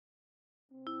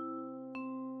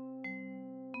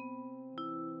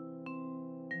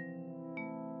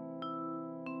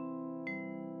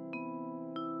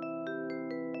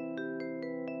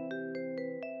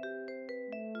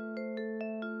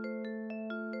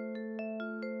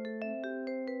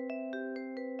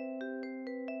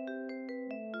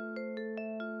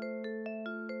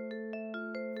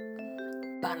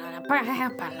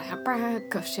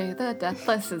Koschei the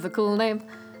Deathless is a cool name.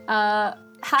 Hi.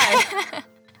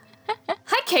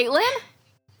 Hi, Caitlin.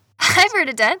 Hi,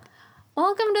 Bernadette.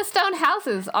 Welcome to Stone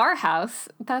Houses, our house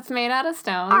that's made out of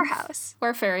stones. Our house.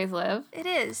 Where fairies live. It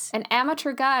is. An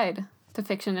amateur guide to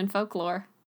fiction and folklore.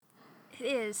 It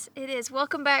is. It is.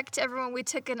 Welcome back to everyone. We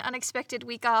took an unexpected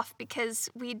week off because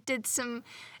we did some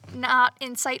not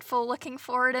insightful looking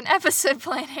forward and episode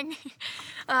planning.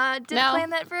 Didn't plan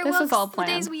that very well. This was all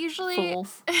planned. The days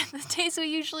we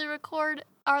usually record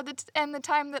are the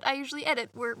time that I usually edit.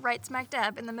 We're right smack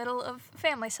dab in the middle of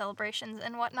family celebrations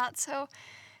and whatnot. So,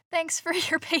 thanks for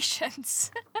your patience.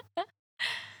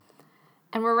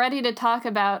 And we're ready to talk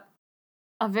about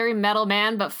a very metal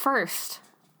man, But first,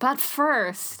 our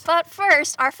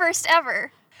first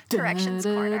ever Corrections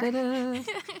Corner.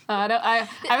 I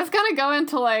was gonna go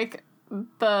into like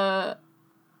the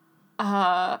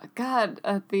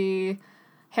the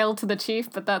Hail to the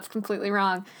Chief, but that's completely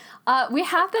wrong. We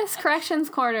have this Corrections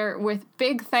Corner with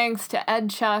big thanks to Ed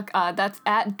Chuck, that's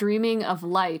at Dreaming of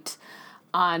Light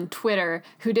on Twitter,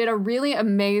 who did a really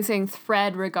amazing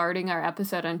thread regarding our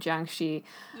episode on Jiangxi.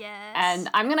 Yes. And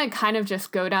I'm going to kind of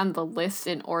just go down the list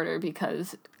in order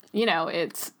because, you know,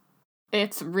 it's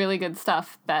really good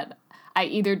stuff that I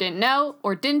either didn't know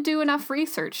or didn't do enough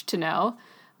research to know,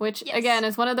 which, again,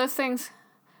 is one of those things.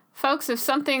 Folks, if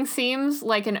something seems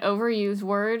like an overused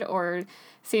word or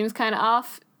seems kind of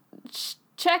off,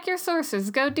 check your sources.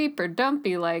 Go deeper. Don't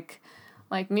be like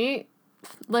me.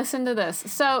 Listen to this.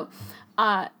 So,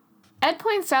 Ed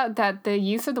points out that the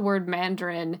use of the word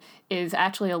Mandarin is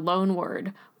actually a loan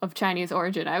word of Chinese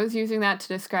origin. I was using that to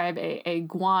describe a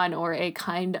guan or a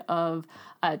kind of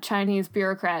Chinese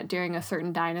bureaucrat during a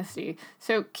certain dynasty.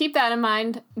 So keep that in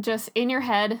mind, just in your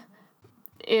head.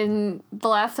 In the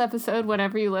last episode,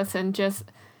 whenever you listen, just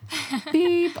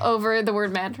beep over the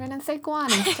word Mandarin and say guan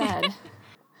instead.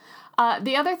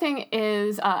 The other thing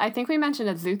is, I think we mentioned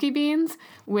Azuki beans,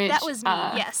 which that was me,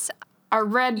 yes. Are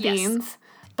red beans,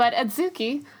 but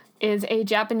Adzuki is a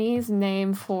Japanese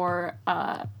name for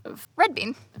red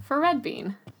bean. For red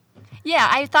bean. Yeah,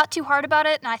 I thought too hard about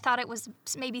it, and I thought it was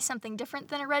maybe something different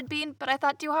than a red bean, but I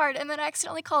thought too hard, and then I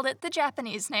accidentally called it the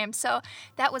Japanese name, so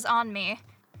that was on me.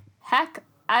 Heck,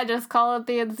 I just call it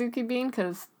the Adzuki bean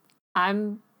because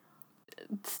I'm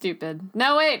stupid.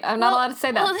 No, wait, I'm not allowed to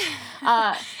say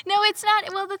that. No, it's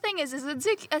not. Well, the thing is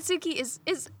Adzuki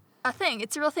is a thing.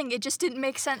 It's a real thing. It just didn't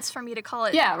make sense for me to call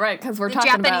it. Yeah, right, because we're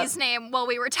talking about the Japanese name while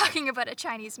we were talking about a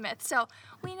Chinese myth. So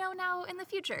we know now in the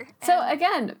future. So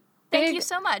again, thank you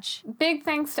so much. Big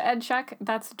thanks to Ed Chuck.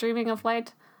 That's Dreaming of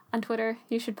Light on Twitter.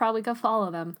 You should probably go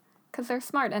follow them because they're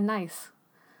smart and nice.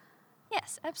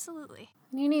 Yes, absolutely.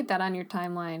 You need that on your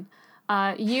timeline.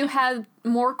 You had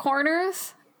more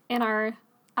corners in our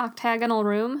octagonal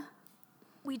room.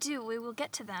 We do. We will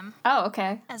get to them. Oh,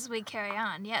 okay. As we carry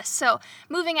on, yes. So,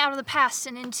 moving out of the past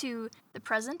and into the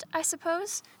present, I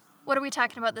suppose. What are we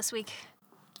talking about this week?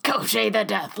 Koschei the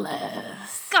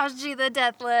Deathless. Koschei the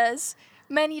Deathless.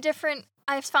 Many different,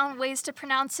 I've found ways to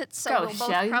pronounce it, so we'll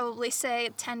both probably say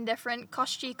 10 different.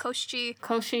 Koshi.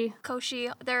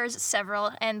 There's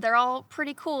several, and they're all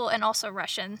pretty cool and also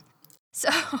Russian.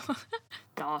 So.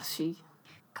 Koshi.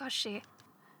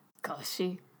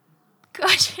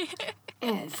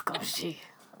 It's Koshi.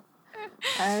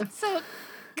 So,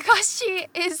 Koshi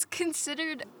is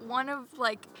considered one of,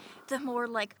 the more,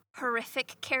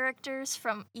 horrific characters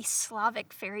from East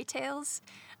Slavic fairy tales.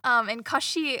 And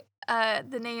Koshi,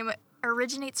 the name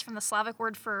originates from the Slavic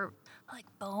word for,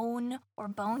 bone or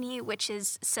bony, which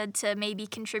is said to maybe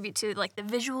contribute to, the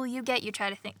visual you get. You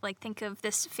try to think of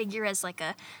this figure as,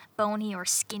 a bony or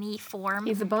skinny form.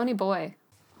 He's a bony boy.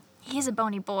 He's a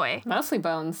bony boy. Mostly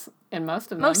bones in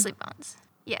most of them. Mostly bones,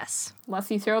 yes. Unless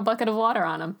you throw a bucket of water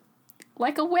on him.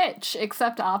 Like a witch,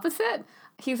 except opposite.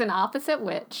 He's an opposite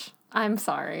witch. I'm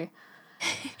sorry.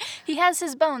 He has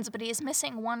his bones, but he is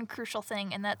missing one crucial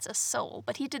thing, and that's a soul.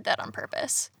 But he did that on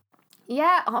purpose.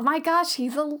 Yeah, oh my gosh,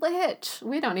 he's a lich.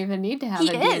 We don't even need to have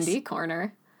a D&D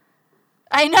corner.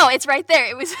 I know, it's right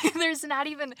there. We didn't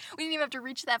even have to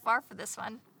reach that far for this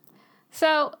one.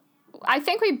 So, I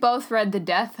think we both read The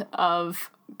Death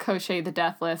of Koschei the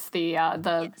Deathless,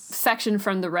 the section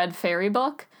from the Red Fairy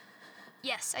book.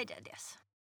 Yes, I did, yes.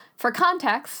 For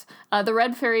context, the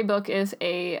Red Fairy book is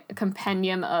a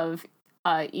compendium of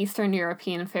Eastern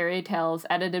European fairy tales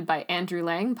edited by Andrew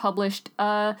Lang, published,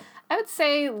 I would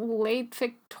say, late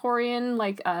Victorian,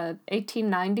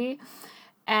 1890.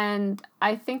 And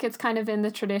I think it's kind of in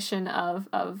the tradition of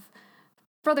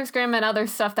Brothers Grimm and other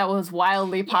stuff that was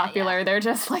wildly popular. Yeah. They're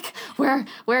just like,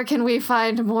 where can we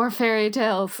find more fairy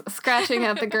tales scratching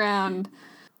at the ground?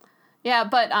 Yeah,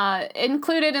 but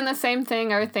included in the same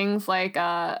thing are things like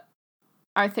the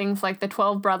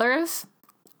 12 brothers,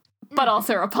 but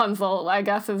also Rapunzel, I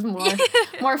guess, is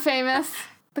more famous.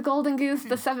 The Golden Goose,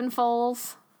 the Seven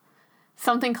Foals,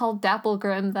 something called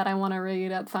Dapplegrim that I want to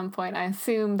read at some point. I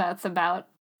assume that's about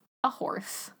a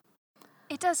horse.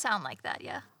 It does sound like that,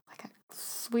 yeah. Like a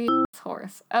sweet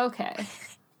horse. Okay.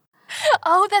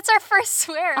 Oh, that's our first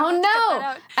swear. Oh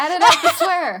no! Edit out the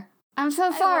swear. I'm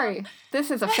so sorry.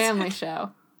 This is a family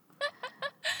show.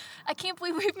 I can't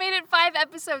believe we've made it 5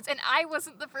 episodes and I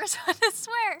wasn't the first one to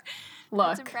swear. Look,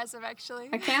 that's impressive, actually.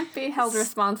 I can't be held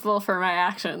responsible for my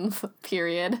actions,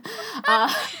 period.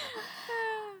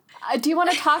 Do you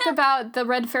want to talk about the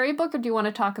Red Fairy book, or do you want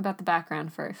to talk about the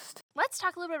background first? Let's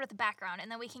talk a little bit about the background,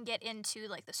 and then we can get into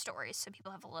like the stories, so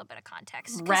people have a little bit of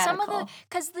context. Radical.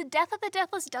 Because the Death of the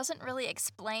Deathless doesn't really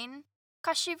explain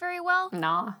Kashi very well.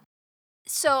 Nah.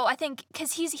 So I think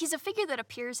because he's a figure that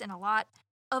appears in a lot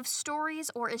of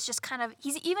stories, or is just kind of,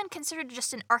 he's even considered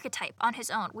just an archetype on his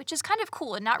own, which is kind of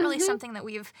cool and not really something that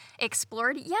we've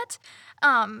explored yet.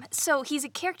 So he's a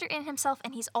character in himself,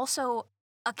 and he's also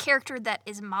a character that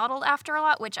is modeled after a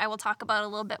lot, which I will talk about a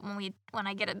little bit when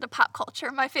I get into pop culture,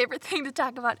 my favorite thing to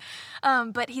talk about.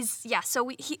 But so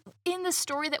he in the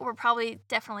story that we're probably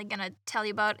definitely gonna tell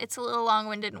you about, it's a little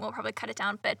long-winded and we'll probably cut it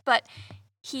down a bit, but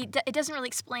it doesn't really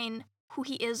explain who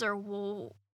he is or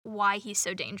why he's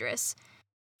so dangerous.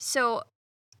 So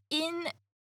in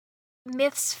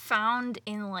myths found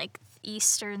in like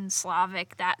Eastern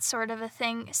Slavic, that sort of a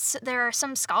thing, so there are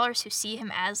some scholars who see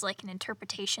him as like an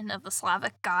interpretation of the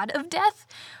Slavic god of death,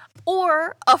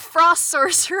 or a frost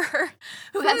sorcerer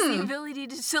who has the ability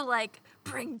to like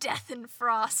bring death and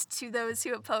frost to those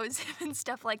who oppose him and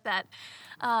stuff like that.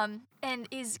 And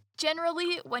is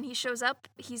generally, when he shows up,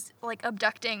 he's like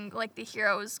abducting like the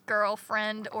hero's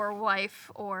girlfriend or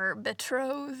wife or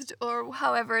betrothed, or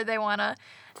however they want to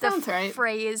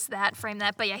frame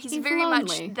that. But yeah, he's very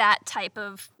lonely. much that type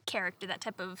of character, that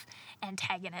type of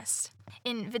antagonist.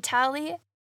 In Vitaly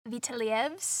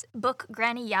Vitaliev's book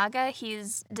Granny Yaga,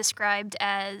 he's described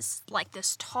as like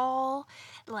this tall,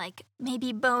 like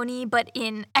maybe bony, but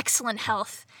in excellent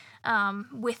health,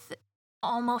 with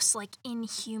almost like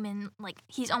inhuman, like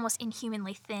he's almost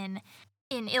inhumanly thin.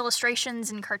 In illustrations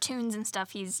and cartoons and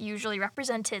stuff, he's usually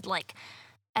represented like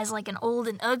as like an old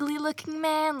and ugly looking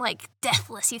man, like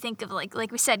deathless. You think of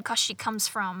like we said, Kashi comes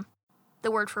from the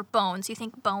word for bones. You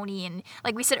think bony, and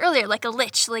like we said earlier, like a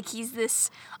lich, like he's this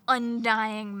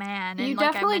undying man. And you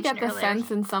like definitely I get the earlier,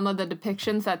 sense in some of the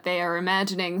depictions that they are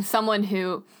imagining someone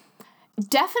who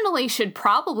definitely should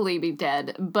probably be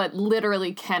dead, but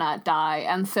literally cannot die,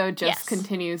 and so just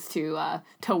continues to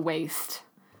waste.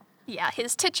 Yeah,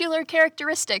 his titular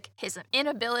characteristic, his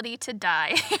inability to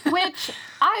die. Which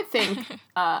I think,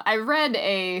 I read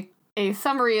a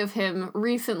summary of him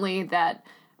recently that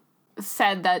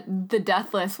said that the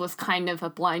Deathless was kind of a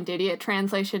blind idiot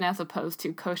translation as opposed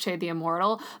to Koschei the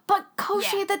Immortal. But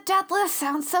Koschei the Deathless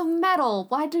sounds so metal.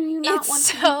 Why do you not want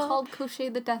to be called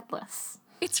Koschei the Deathless?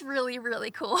 It's really,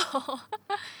 really cool.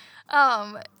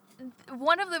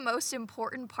 One of the most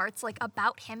important parts, like,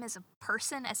 about him as a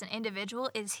person, as an individual,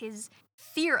 is his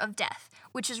fear of death,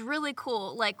 which is really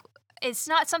cool. Like, it's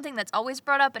not something that's always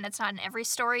brought up, and it's not in every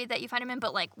story that you find him in,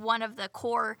 but, like, one of the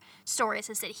core stories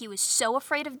is that he was so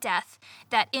afraid of death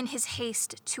that in his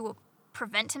haste to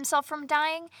prevent himself from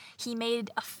dying, he made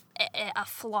a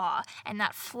flaw, and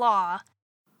that flaw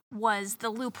was the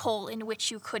loophole in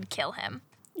which you could kill him.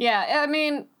 Yeah, I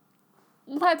mean,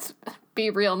 let's be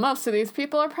real. Most of these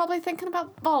people are probably thinking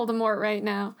about Voldemort right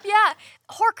now. Yeah,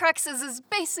 Horcruxes is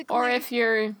basically... Or if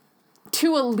you're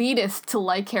too elitist to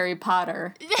like Harry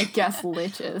Potter, I guess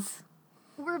liches.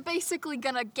 We're basically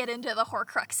gonna get into the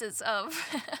Horcruxes of...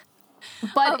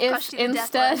 But if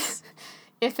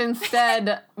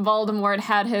instead Voldemort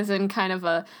had his in kind of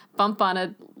a bump on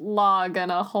a log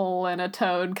and a hole and a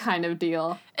toad kind of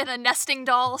deal. In a nesting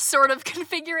doll sort of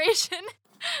configuration.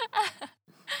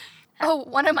 Oh,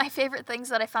 one of my favorite things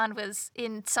that I found was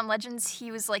in some legends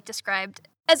he was like described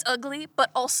as ugly, but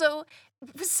also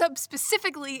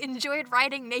specifically enjoyed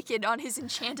riding naked on his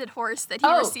enchanted horse that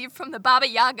he received from the Baba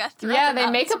Yaga. Yeah,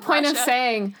 they make a point of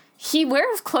saying he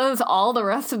wears clothes all the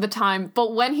rest of the time,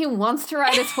 but when he wants to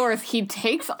ride his horse, he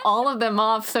takes all of them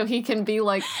off so he can be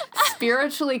like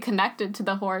spiritually connected to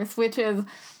the horse, which is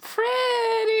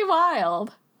pretty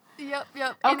wild. Yep.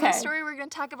 Okay. In the story we're going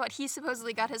to talk about, he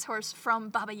supposedly got his horse from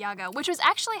Baba Yaga, which was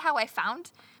actually how I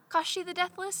found Kashi the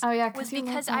Deathless. Oh, yeah, was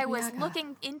because I was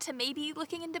looking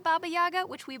into Baba Yaga,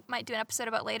 which we might do an episode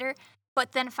about later,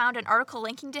 but then found an article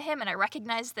linking to him, and I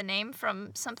recognized the name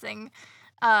from something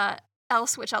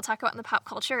else, which I'll talk about in the pop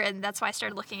culture, and that's why I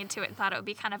started looking into it and thought it would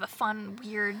be kind of a fun,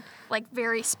 weird, like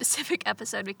very specific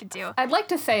episode we could do. I'd like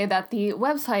to say that the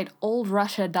website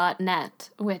oldrussia.net,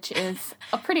 which is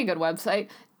a pretty good website,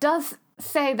 does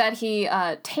say that he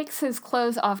takes his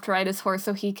clothes off to ride his horse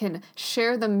so he can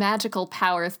share the magical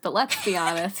powers, but let's be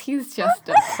honest, he's just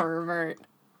a pervert.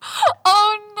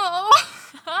 Oh no!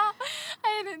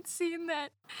 I hadn't seen that.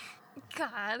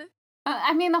 God.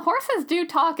 I mean, the horses do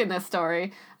talk in this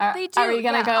story. They do. Are we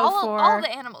going to go for... All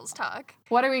the animals talk.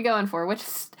 What are we going for? Which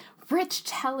rich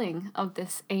telling of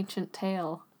this ancient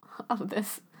tale, of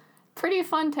this pretty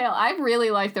fun tale. I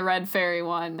really like the Red Fairy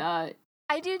one. I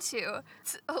do too.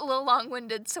 It's a little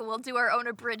long-winded, so we'll do our own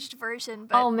abridged version.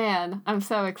 But... Oh man, I'm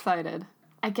so excited.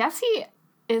 I guess he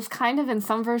is kind of, in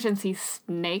some versions, he's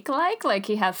snake-like. Like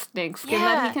he has snake skin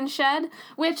that he can shed,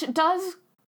 which does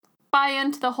buy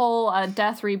into the whole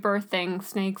death rebirth thing,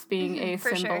 snakes being a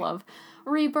symbol of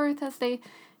rebirth as they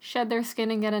shed their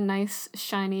skin and get a nice,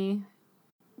 shiny,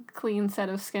 clean set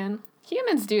of skin.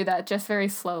 Humans do that just very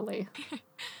slowly.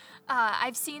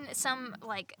 I've seen some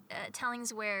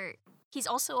tellings where he's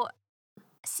also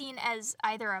seen as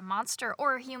either a monster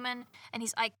or a human, and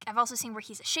I've also seen where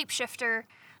he's a shapeshifter.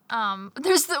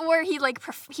 There's where he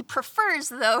he prefers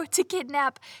though to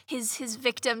kidnap his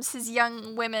victims, his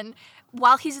young women,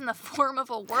 while he's in the form of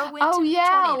a whirlwind. Oh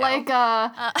yeah,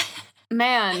 tornado.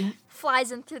 Man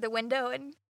flies in through the window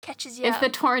and catches you. If the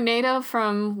tornado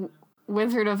from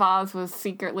Wizard of Oz was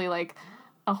secretly like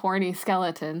a horny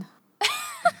skeleton.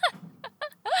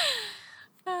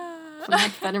 It's a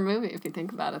much better movie if you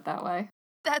think about it that way.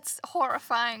 That's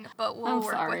horrifying, but we'll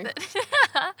work with it.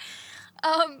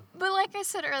 But like I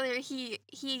said earlier,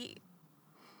 he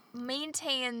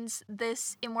maintains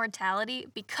this immortality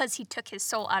because he took his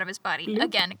soul out of his body. Nope.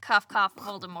 Again, cough, cough,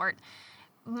 Voldemort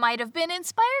might have been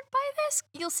inspired by this.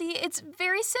 You'll see it's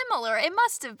very similar. It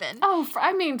must have been. Oh,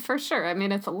 for sure. I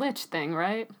mean, it's a lich thing,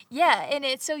 right? Yeah, and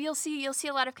so you'll see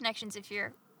a lot of connections if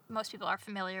most people are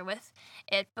familiar with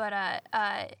it. But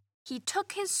he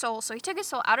took his soul, so he took his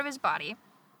soul out of his body,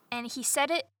 and it is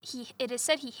said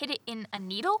he hid it in a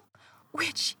needle,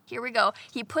 which, here we go,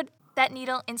 he put that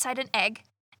needle inside an egg,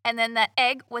 and then that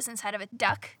egg was inside of a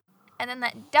duck, and then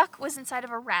that duck was inside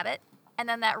of a rabbit, and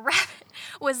then that rabbit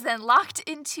was then locked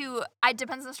into, it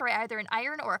depends on the story, either an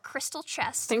iron or a crystal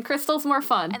chest. I think crystal's more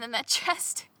fun. And then that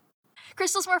chest,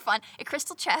 crystal's more fun, a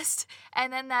crystal chest,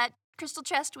 and then that crystal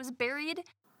chest was buried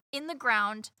in the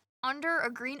ground under a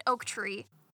green oak tree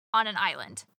on an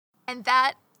island. And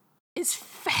that is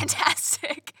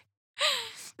fantastic.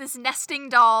 This nesting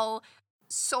doll,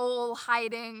 soul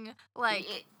hiding,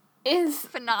 is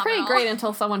phenomenal. Pretty great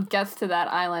until someone gets to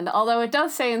that island. Although it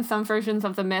does say in some versions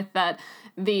of the myth that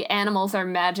the animals are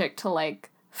magic to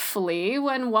flee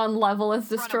when one level is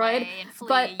destroyed. Flee,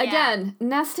 but again,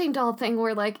 nesting doll thing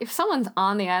where if someone's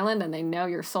on the island and they know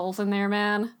your soul's in there,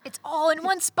 man. It's all in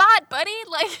one spot, buddy.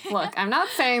 Look, I'm not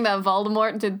saying that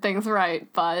Voldemort did things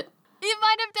right, but you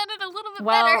might have done it a little bit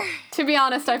better. To be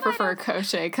honest, I prefer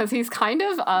Koschei because he's kind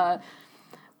of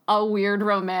a weird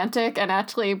romantic and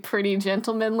actually pretty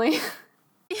gentlemanly.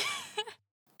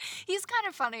 He's kind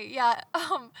of funny, yeah.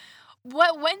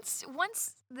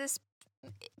 Once this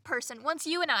person, once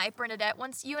you and I, Bernadette,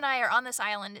 once you and I are on this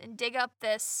island and dig up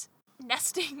this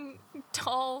nesting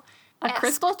doll, a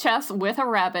crystal chest with a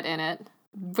rabbit in it,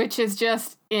 which is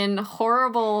just in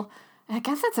horrible. I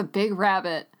guess it's a big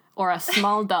rabbit or a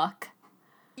small duck.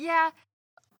 Yeah.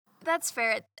 That's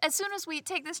fair. As soon as we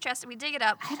take this chest and we dig it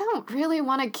up... I don't really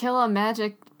want to kill a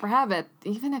magic rabbit,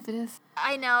 even if it is...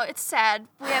 I know, it's sad.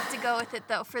 We have to go with it,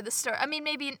 though, for the story. I mean,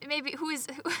 maybe when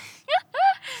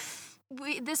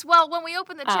we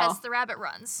open the chest, the rabbit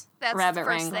runs. That's the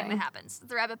first thing that happens.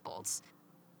 The rabbit bolts.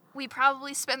 We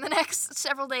probably spend the next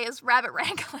several days rabbit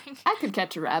wrangling. I could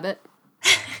catch a rabbit.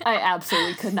 I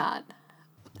absolutely could not.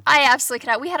 I absolutely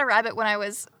cannot. We had a rabbit when I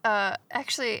was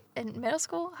actually in middle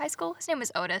school, high school. His name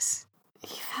was Otis.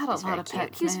 You've had a lot of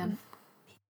pets, man.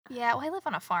 Yeah, well, I live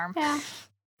on a farm. Yeah.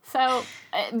 So,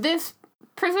 this,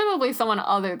 presumably someone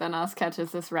other than us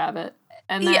catches this rabbit,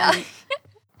 and then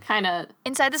kind of...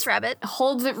 inside this rabbit.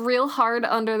 Holds it real hard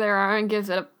under their arm and gives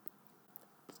it a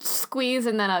squeeze,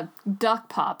 and then a duck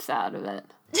pops out of it.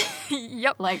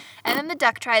 Yep. And then the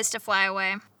duck tries to fly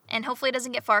away. And hopefully it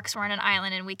doesn't get far because we're on an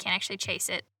island and we can't actually chase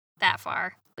it that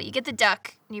far. But you get the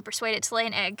duck and you persuade it to lay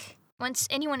an egg. Once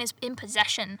anyone is in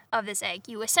possession of this egg,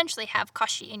 you essentially have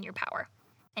Koschei in your power.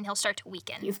 And he'll start to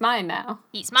weaken. He's mine now.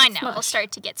 He's mine now. Smush. He'll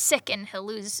start to get sick and he'll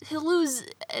lose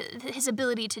his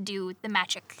ability to do the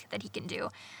magic that he can do.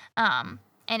 And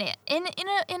and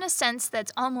in a sense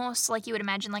that's almost like you would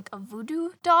imagine like a voodoo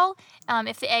doll,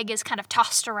 if the egg is kind of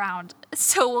tossed around.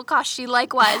 So will Kashi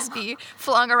likewise be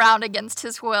flung around against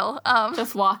his will.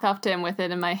 Just walk up to him with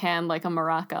it in my hand like a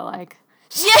maraca, like.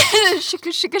 Yeah,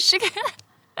 shika shika shika.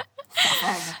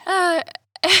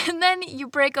 And then you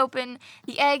break open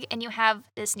the egg and you have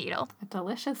this needle. A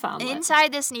delicious omelet. And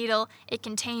inside this needle, it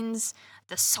contains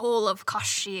the soul of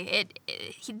Kashi,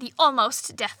 the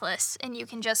almost deathless, and you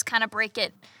can just kind of break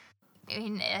it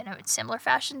in a similar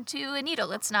fashion to a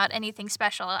needle. It's not anything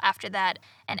special after that.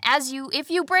 And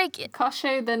if you break it...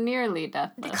 Kashi the nearly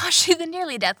deathless. Kashi the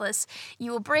nearly deathless.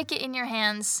 You will break it in your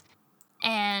hands,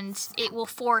 and it will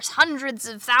force hundreds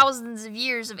of thousands of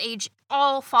years of age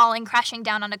all falling, crashing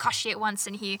down onto Kashi at once,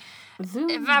 and he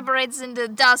evaporates into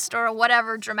dust or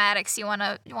whatever dramatics you want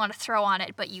to throw on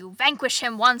it, but you vanquish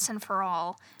him once and for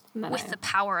all with the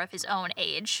power of his own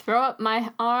age. Throw up my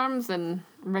arms and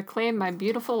reclaim my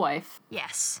beautiful wife.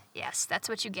 Yes, that's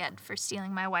what you get for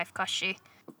stealing my wife, Kashi.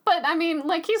 But, I mean,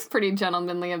 like, he's pretty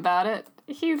gentlemanly about it.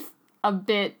 He's a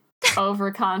bit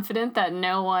overconfident that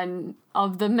no one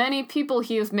of the many people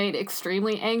he has made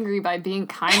extremely angry by being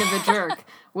kind of a jerk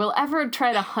will ever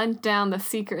try to hunt down the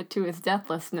secret to his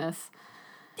deathlessness.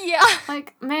 Yeah.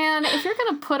 Like, man, if you're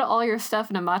gonna put all your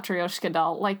stuff in a Matryoshka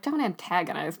doll, like, don't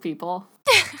antagonize people.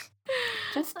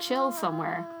 Just chill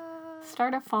somewhere.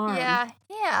 Start a farm.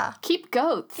 Yeah. Keep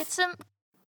goats.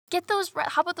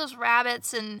 How about those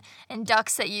rabbits and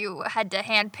ducks that you had to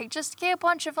handpick? Just get a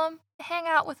bunch of them, hang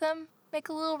out with them. Make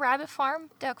a little rabbit farm,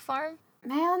 duck farm.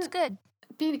 Man, it's good.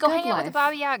 Go hang out life. with the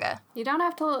Baba Yaga. You don't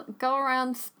have to go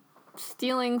around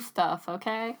stealing stuff,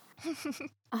 okay?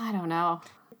 I don't know.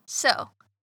 So,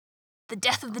 the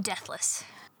death of the deathless.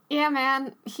 Yeah,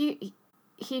 man, he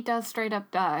does straight up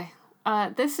die.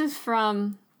 This is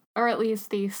from, or at least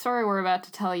the story we're about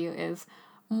to tell you is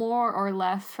more or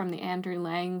less from the Andrew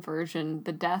Lang version,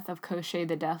 The Death of Koschei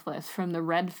the Deathless, from the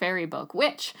Red Fairy book,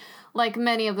 which, like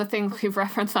many of the things we've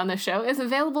referenced on the show, is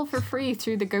available for free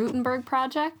through the Gutenberg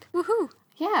Project. Woohoo!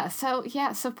 Yeah, so,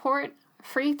 support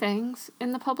free things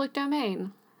in the public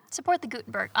domain. Support the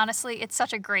Gutenberg. Honestly, it's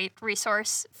such a great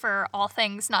resource for all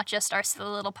things, not just our silly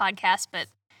little podcast, but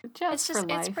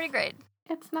it's pretty great.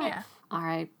 It's nice. Yeah. All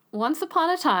right. Once upon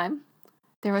a time,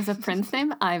 there was a prince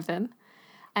named Ivan,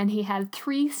 and he had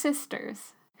 3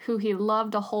 sisters who he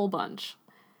loved a whole bunch.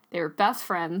 They were best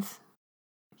friends.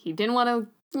 He didn't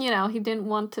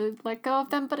want to let go of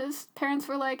them, but his parents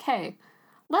were like, hey,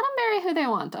 let them marry who they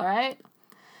want, all right?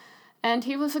 And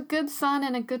he was a good son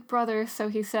and a good brother, so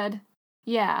he said,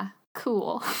 yeah,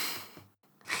 cool.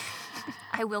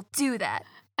 I will do that.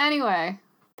 Anyway,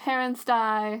 parents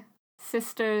die,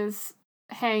 sisters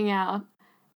hang out,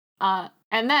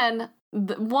 and then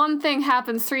one thing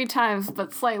happens 3 times,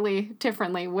 but slightly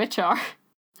differently, which are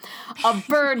a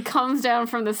bird comes down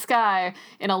from the sky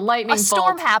in a lightning bolt. A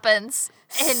storm happens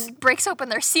and breaks open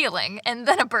their ceiling, and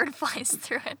then a bird flies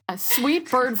through it. A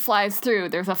sweet bird flies through.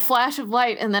 There's a flash of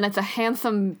light, and then it's a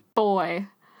handsome boy.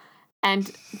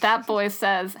 And that boy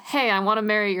says, hey, I want to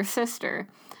marry your sister.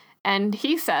 And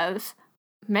he says,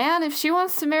 man, if she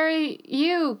wants to marry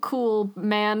you, cool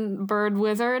man, bird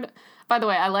wizard. By the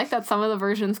way, I like that some of the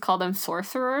versions call them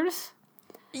sorcerers.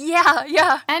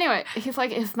 Yeah. Anyway, he's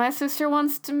like, if my sister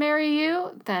wants to marry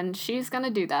you, then she's going to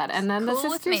do that. And then the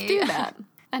sisters do that.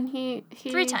 And he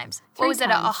 3 times. What was it?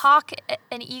 A hawk,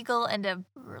 an eagle, and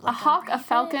a hawk, a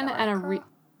falcon, and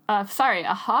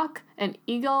a hawk, an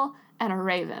eagle, and a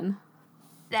raven.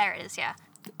 There it is, yeah.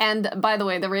 And by the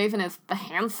way, the raven is the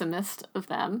handsomest of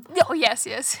them. Oh, yes.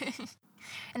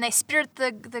 And they spirit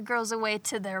the girls away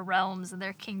to their realms and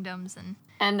their kingdoms.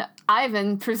 And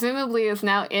Ivan, presumably, is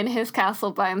now in his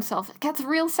castle by himself, gets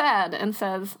real sad and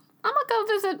says, I'm gonna go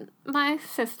visit my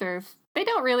sisters. They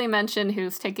don't really mention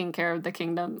who's taking care of the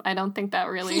kingdom. I don't think that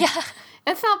really... Yeah.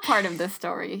 It's not part of this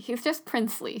story. He's just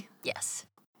princely. Yes.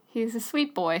 He's a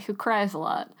sweet boy who cries a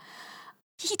lot.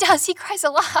 He does. He cries a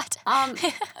lot.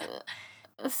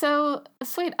 So,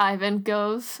 sweet Ivan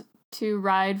goes to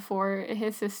ride for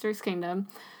his sister's kingdom,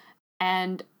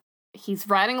 and he's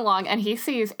riding along, and he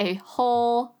sees a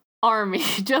whole army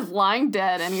just lying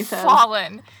dead, and he says...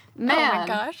 Fallen. Man, oh my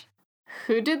gosh.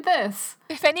 Who did this?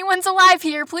 If anyone's alive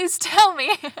here, please tell me.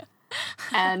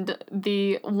 And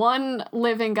the one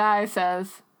living guy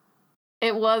says,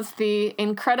 it was the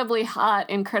incredibly hot,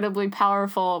 incredibly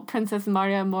powerful Princess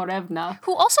Maria Morevna.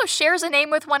 Who also shares a name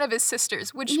with one of his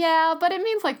sisters, which... Yeah, but it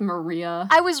means, like, Maria.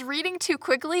 I was reading too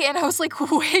quickly, and I was like,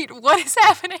 wait, what is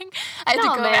happening? I had to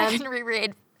go back and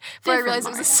reread, but I realized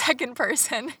it was a second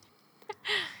person.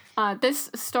 This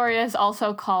story is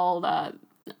also called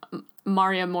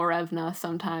Maria Morevna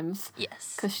sometimes.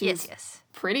 Yes. Because she's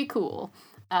pretty cool.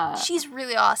 She's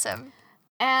really awesome.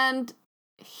 And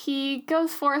he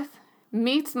goes forth,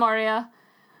 meets Maria,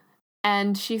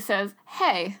 and she says,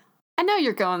 hey, I know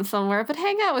you're going somewhere, but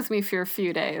hang out with me for a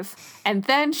few days. And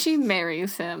then she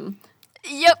marries him.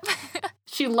 Yep.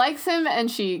 She likes him and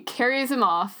she carries him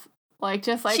off.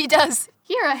 Just like... She does.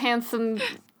 You're a handsome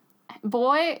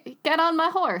boy, get on my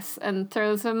horse. And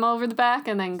throws him over the back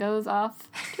and then goes off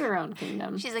to her own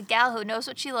kingdom. She's a gal who knows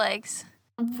what she likes.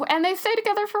 And they stay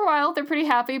together for a while. They're pretty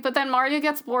happy. But then Maria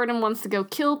gets bored and wants to go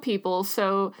kill people.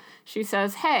 So she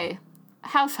says, hey,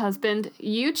 house husband,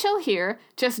 you chill here.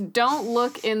 Just don't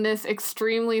look in this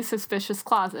extremely suspicious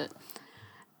closet.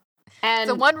 And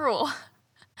the one rule.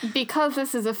 Because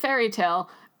this is a fairy tale,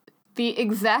 the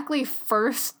exactly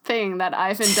first thing that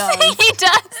Ivan does, he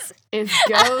does, is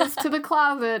goes to the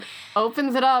closet,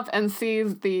 opens it up, and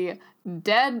sees the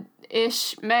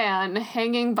dead-ish man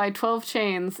hanging by 12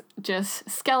 chains, just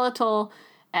skeletal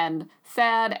and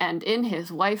sad and in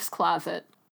his wife's closet.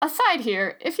 Aside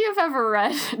here, if you've ever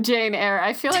read Jane Eyre,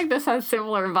 I feel like this has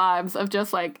similar vibes of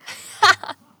just like,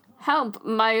 help,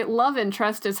 my love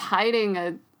interest is hiding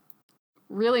a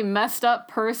really messed up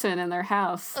person in their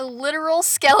house. A literal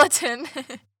skeleton.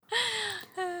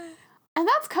 And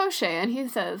that's Koschei, and he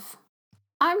says,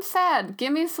 I'm sad,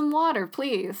 give me some water,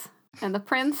 please. And the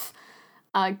prince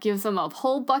gives him a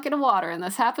whole bucket of water, and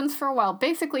this happens for a while.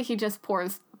 Basically, he just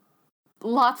pours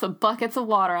lots of buckets of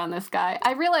water on this guy.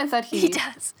 I realize that he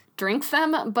does. Drinks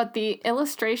them, but the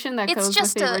illustration that goes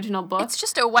with the original book... It's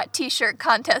just a wet t-shirt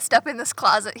contest up in this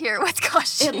closet here with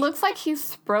Koschei. It looks like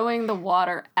he's throwing the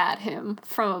water at him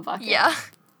from a bucket. Yeah,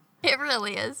 it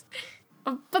really is.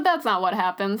 But that's not what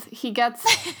happens. He gets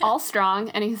all strong,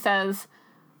 and he says,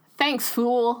 thanks,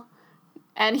 fool.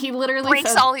 And he literally breaks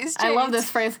says, all these chains. I love this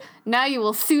phrase, now you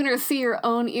will sooner see your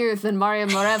own ears than Maria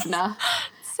Morevna.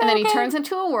 And then he turns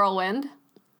into a whirlwind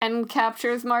and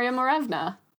captures Maria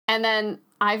Morevna. And then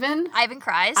Ivan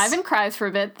cries. Ivan cries for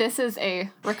a bit. This is a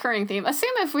recurring theme.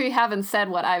 Assume if we haven't said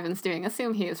what Ivan's doing,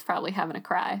 assume he is probably having a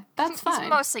cry. That's fine. He's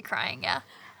mostly crying, yeah.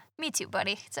 Me too,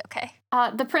 buddy. It's okay.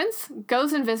 The prince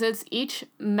goes and visits each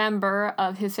member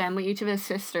of his family, each of his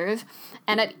sisters,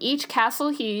 and at each castle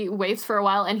he waits for a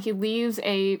while and he leaves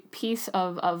a piece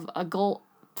of a gold...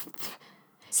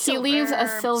 He leaves a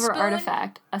silver spoon?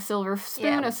 Artifact, a silver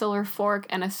spoon, Yeah. a silver fork,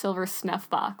 and a silver snuff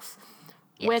box,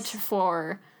 Yes. which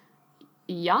for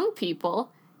young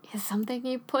people is something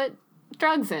you put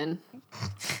drugs in.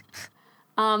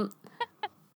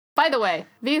 By the way,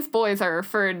 these boys are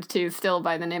referred to still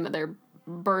by the name of their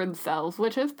bird selves,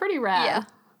 which is pretty rad.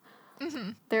 Yeah.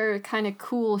 Mm-hmm. They're kind of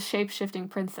cool, shape-shifting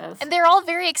princess. And they're all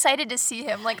very excited to see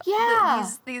him. Like,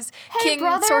 these Hey, king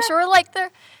brother. sorcerer, like,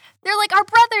 they're like, our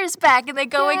brother is back, and they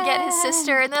go and get his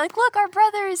sister, and they're like, look, our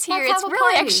brother is here. Let's It's have a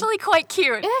really party. actually quite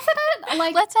cute. Isn't it?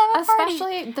 Like, Let's have a party.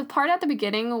 especially the part at the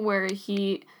beginning where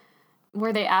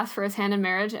they ask for his hand in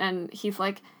marriage, and he's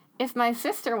like, if my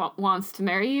sister wants to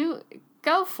marry you,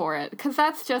 go for it. Because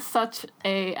that's just such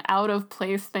a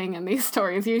out-of-place thing in these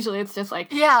stories. Usually it's just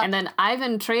like, and then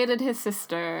Ivan traded his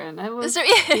sister, and it was,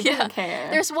 he didn't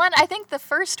care. There's one, I think the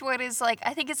first one is like,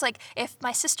 I think it's like, if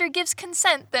my sister gives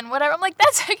consent, then whatever. I'm like,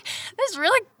 that's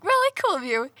really, really cool of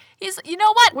you. You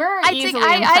know what? We're I easily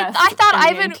think I thought in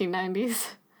Ivan... the 1890s.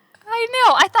 I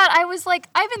know. I thought I was like,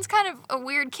 Ivan's kind of a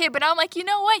weird kid, but I'm like, you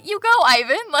know what? You go,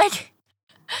 Ivan. Like,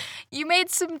 you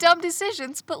made some dumb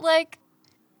decisions, but like,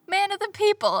 man of the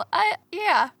people.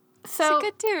 So, he's a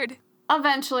good dude.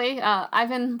 Eventually,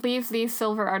 Ivan leaves these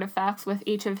silver artifacts with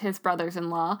each of his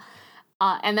brothers-in-law,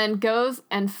 and then goes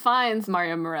and finds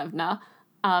Maria Morevna.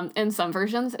 In some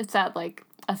versions, it's at, like,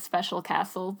 a special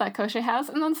castle that Koschei has,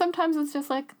 and then sometimes it's just,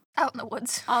 like... out in the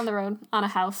woods. On the road, on a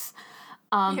house.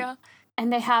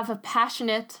 And they have a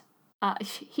passionate...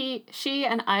 she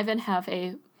and Ivan have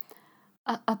a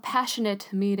passionate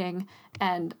meeting,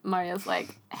 and Maria's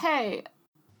like, hey...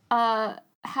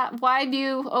 why do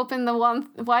you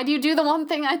do the one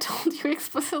thing I told you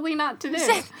explicitly not to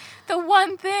do? The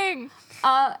one thing.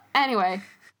 Anyway.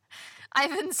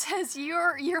 Ivan says,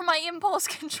 you're my impulse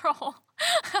control.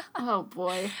 Oh,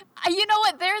 boy. You know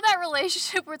what? They're that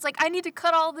relationship where it's like, I need to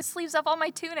cut all the sleeves off all my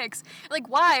tunics. Like,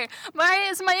 why? Maria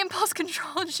is my impulse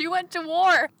control and she went to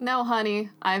war. No, honey.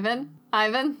 Ivan,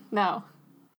 no.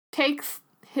 Takes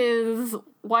his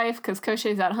wife, because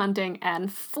Koschei's out hunting,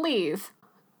 and flees.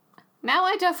 Now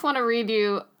I just want to read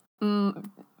you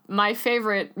my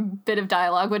favorite bit of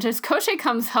dialogue, which is Koschei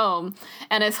comes home,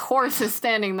 and his horse is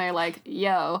standing there like,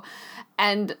 yo.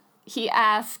 And he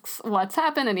asks what's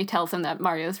happened, and he tells him that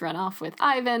Mario's run off with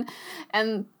Ivan.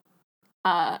 And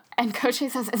And Koschei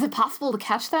says, is it possible to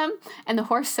catch them? And the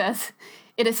horse says,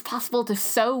 it is possible to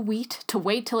sow wheat, to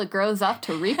wait till it grows up,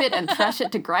 to reap it and thresh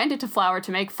it, to grind it to flour,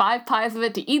 to make 5 pies of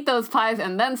it, to eat those pies,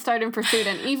 and then start in pursuit,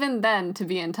 and even then to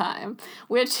be in time.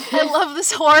 Which I love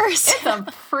this horse. It's a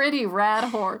pretty rad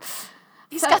horse.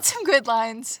 He's got some good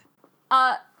lines.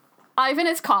 Ivan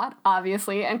is caught,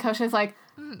 obviously, and Koschei's like,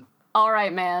 all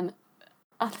right, man,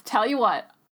 I'll tell you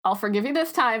what, I'll forgive you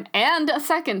this time and a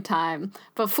second time,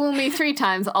 but fool me 3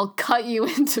 times, I'll cut you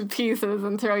into pieces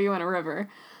and throw you in a river.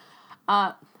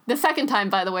 The second time,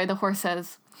 by the way, the horse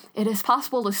says, it is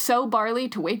possible to sow barley,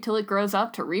 to wait till it grows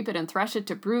up, to reap it and thresh it,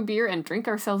 to brew beer and drink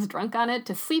ourselves drunk on it,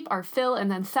 to sleep our fill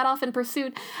and then set off in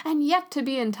pursuit, and yet to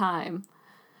be in time.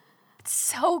 It's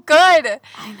so good.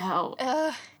 I know.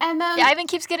 And then Ivan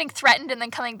keeps getting threatened and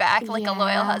then coming back like a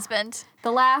loyal husband.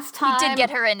 The last time he did get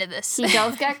her into this. He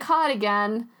does get caught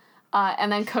again.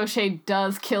 And then Koschei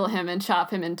does kill him and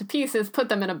chop him into pieces, put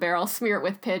them in a barrel, smear it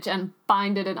with pitch, and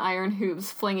bind it in iron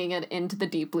hoops, flinging it into the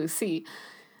deep blue sea.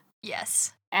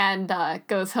 Yes. And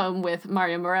goes home with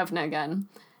Marya Morevna again.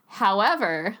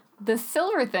 However, the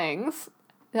silver things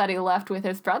that he left with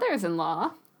his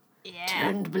brothers-in-law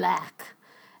turned black.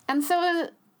 And so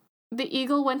the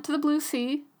eagle went to the blue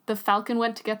sea, the falcon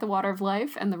went to get the water of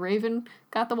life, and the raven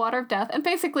got the water of death. And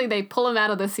basically they pull him out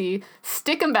of the sea,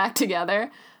 stick him back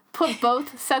together, put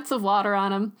both sets of water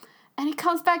on him, and he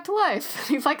comes back to life.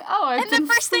 He's like, oh, I've been sleeping. And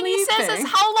the first thing he says is,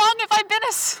 how long have I been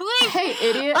asleep? Hey,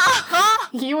 idiot.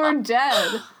 You were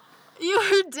dead. You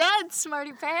were dead,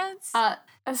 smarty pants.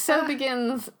 So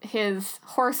begins his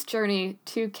horse journey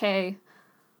 2K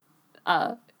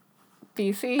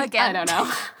BC. Again. I don't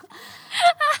know.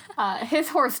 His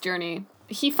horse journey.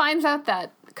 He finds out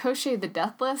that Koschei the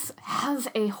Deathless has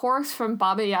a horse from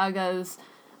Baba Yaga's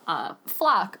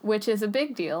flock, which is a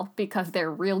big deal because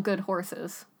they're real good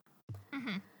horses.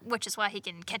 Mm-hmm. Which is why he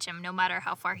can catch him no matter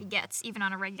how far he gets, even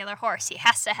on a regular horse. He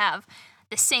has to have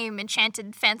the same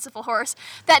enchanted, fanciful horse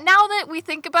that, now that we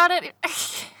think about it...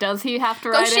 Does he have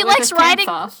to ride it with his pants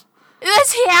off?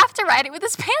 Does he have to ride it with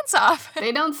his pants off?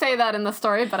 They don't say that in the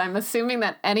story, but I'm assuming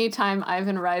that anytime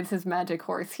Ivan rides his magic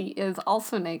horse, he is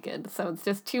also naked. So it's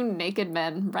just 2 naked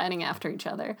men riding after each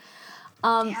other.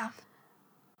 Yeah.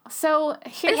 So but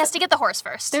he has to get the horse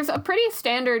first. There's a pretty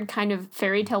standard kind of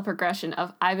fairy tale progression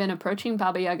of Ivan approaching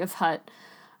Baba Yaga's hut,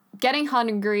 getting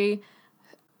hungry,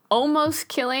 almost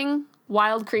killing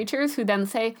wild creatures who then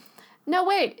say, no,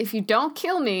 wait, if you don't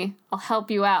kill me, I'll help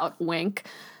you out, wink.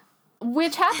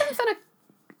 Which happens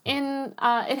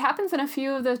it happens in a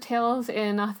few of the tales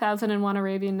in 1001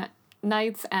 Arabian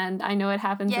Nights, and I know it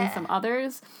happens in some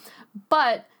others.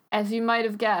 But, as you might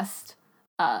have guessed,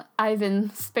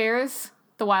 Ivan spares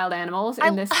the wild animals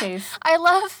in this case. I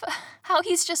love how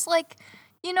he's just like,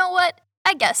 you know what?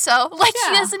 I guess so. Like,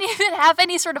 he doesn't even have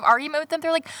any sort of argument with them.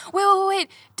 They're like, wait,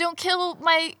 don't kill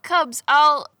my cubs.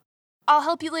 I'll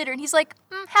help you later. And he's like,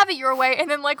 have it your way. And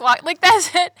then, like, walk. Like,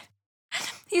 that's it.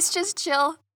 He's just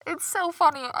chill. It's so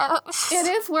funny. It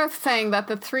is worth saying that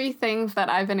the 3 things that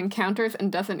Ivan encounters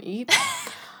and doesn't eat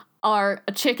are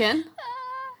a chicken,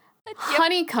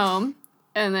 honeycomb,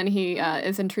 and then he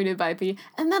is intruded by a bee,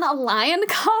 and then a lion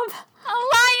cub. A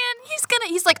lion?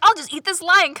 He's like, I'll just eat this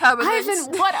lion cub. And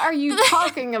Ivan, what are you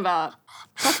talking about?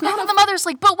 That's not. The mother's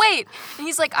like, but wait. And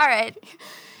he's like, all right,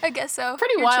 I guess so.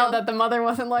 Pretty wild that the mother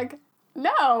wasn't like,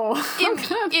 no.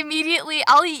 Immediately,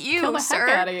 I'll eat you, kill the sir.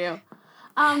 Heck out of you.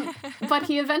 But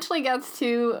he eventually gets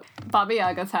to Baba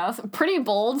Yaga's house. Pretty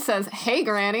bold, says, hey,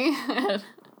 Granny.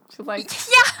 She's like,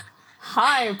 yeah.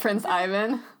 Hi, Prince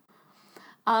Ivan.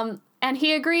 And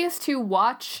he agrees to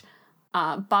watch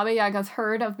Baba Yaga's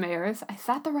herd of mares. Is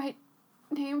that the right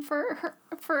name for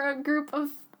a group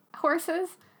of horses?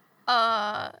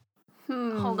 Hold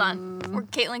on.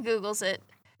 Caitlin Googles it.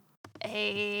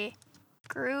 A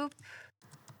group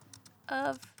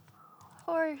of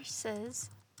horses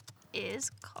is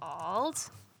called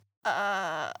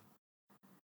a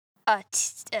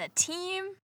team.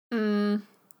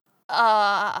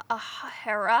 A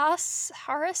harris,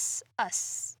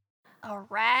 a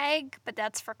rag, but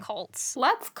that's for colts.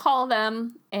 Let's call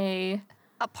them a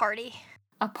party.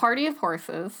 A party of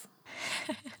horses.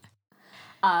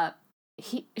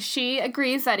 She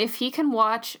agrees that if he can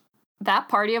watch that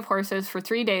party of horses for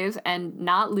 3 days and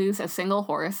not lose a single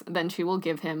horse, then she will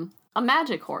give him a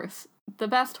magic horse, the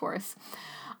best horse.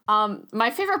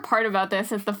 My favorite part about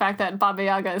this is the fact that Baba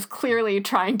Yaga is clearly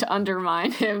trying to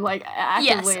undermine him, like,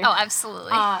 actively. Yes,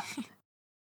 absolutely.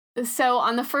 So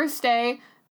on the first day,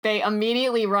 they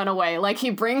immediately run away. Like, he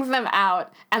brings them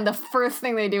out, and the first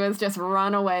thing they do is just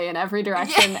run away in every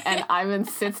direction, and Ivan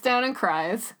sits down and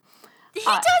cries. He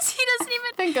does. He doesn't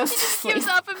even. Then goes he to just sleep. gives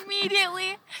up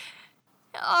immediately.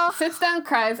 Oh, Sits down,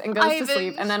 cries, and goes to Ivan.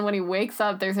 sleep. And then when he wakes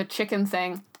up, there's a chicken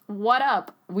saying, "What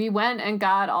up? We went and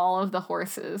got all of the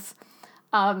horses."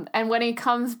 And when he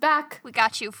comes back, we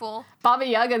got you, fool. Baba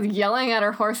Yaga's yelling at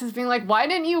her horses, being like, "Why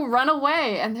didn't you run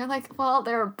away?" And they're like, "Well,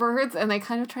 there are birds, and they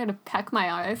kind of try to peck my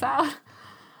eyes out."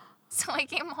 So I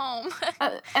came home.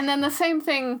 And then the same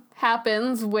thing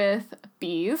happens with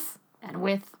bees and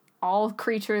with all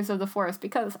creatures of the forest,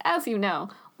 because, as you know,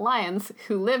 lions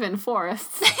who live in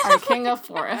forests are king of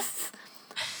forests.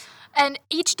 And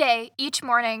each day, each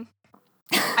morning,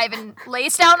 Ivan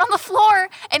lays down on the floor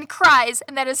and cries,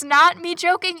 and that is not me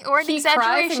joking or an He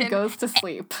exaggeration. cries and goes to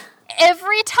sleep.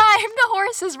 Every time the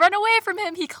horses run away from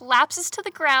him, he collapses to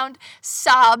the ground,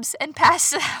 sobs, and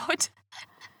passes out.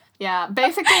 Yeah,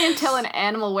 basically until an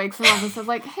animal wakes him up and says,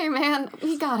 like, "Hey, man,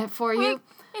 we got it for you."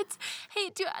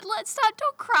 Hey, dude, let's stop.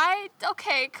 Don't cry.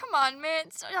 Okay, come on, man.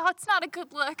 It's not a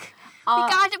good look.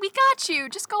 We got you.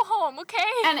 Just go home, okay?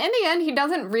 And in the end, he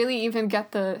doesn't really even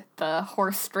get the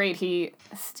horse straight. He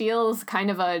steals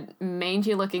kind of a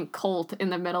mangy-looking colt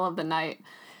in the middle of the night.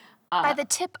 By the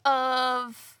tip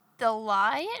of the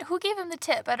lion? Who gave him the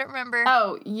tip? I don't remember.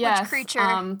 Oh, yes. Which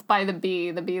creature? By the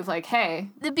bee. The bee's like, "Hey,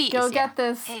 The bees, go yeah. get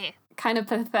this kind of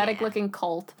pathetic-looking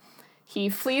colt." He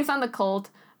flees on the colt.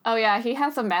 Oh, yeah, he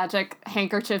has a magic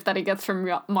handkerchief that he gets from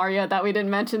Mario that we didn't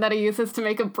mention that he uses to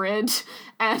make a bridge.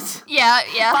 And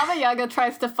Yeah. Baba Yaga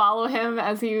tries to follow him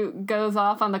as he goes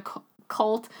off on the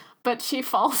colt, but she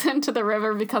falls into the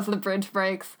river because the bridge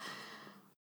breaks.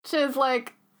 Which is,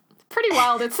 like, pretty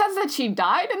wild. It says that she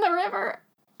died in the river.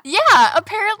 Yeah,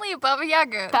 apparently Baba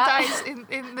Yaga dies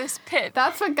in this pit.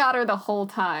 That's what got her the whole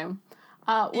time.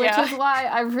 Which is why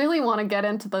I really want to get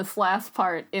into this last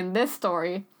part in this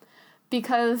story,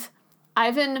 because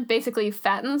Ivan basically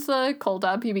fattens the colt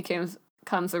up. He becomes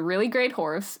a really great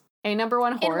horse, a number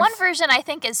one horse. In one version, I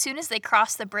think as soon as they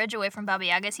cross the bridge away from Baba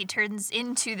Yaga's, he turns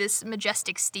into this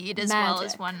majestic steed as well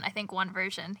as one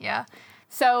version. Yeah.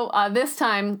 So this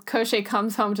time, Koschei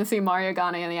comes home to see Mario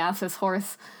Gane, and he asks his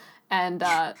horse, and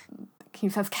he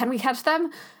says, "Can we catch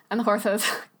them?" And the horse says,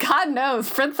 "God knows,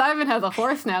 Prince Ivan has a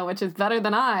horse now, which is better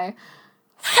than I."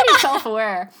 It's pretty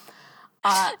self-aware.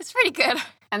 It's pretty good.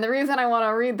 And the reason I want to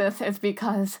read this is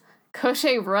because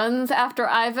Koschei runs after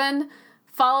Ivan,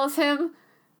 follows him,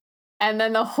 and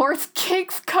then the horse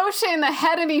kicks Koschei in the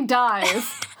head and he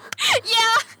dies.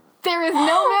 Yeah. There is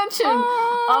no mention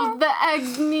of the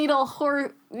egg needle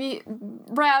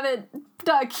rabbit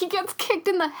duck. He gets kicked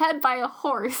in the head by a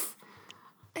horse.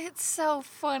 It's so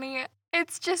funny.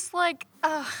 It's just like,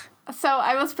 ugh. So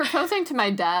I was proposing to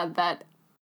my dad that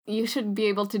you should be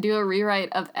able to do a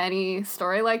rewrite of any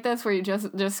story like this where you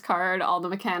just discard all the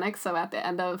mechanics, so at the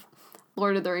end of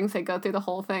Lord of the Rings they go through the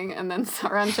whole thing and then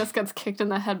Sauron just gets kicked in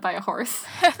the head by a horse.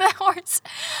 The horse.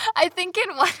 I think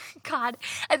in one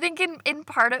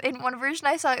one version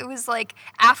I saw, it was like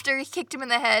after he kicked him in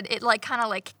the head, it like kind of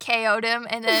like KO'd him,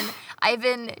 and then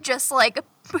Ivan just like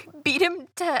beat him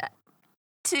to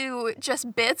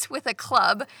just bits with a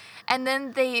club, and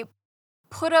then they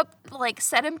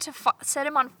set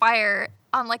him on fire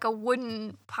on like a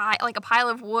wooden pile, like a pile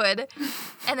of wood,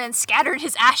 and then scattered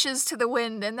his ashes to the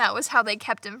wind, and that was how they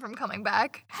kept him from coming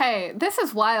back. Hey, this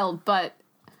is wild, but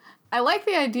I like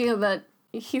the idea that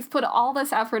he's put all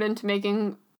this effort into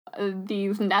making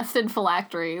these nested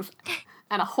phylacteries,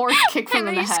 and a horse kicks him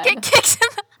in the head.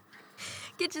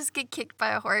 Just get kicked by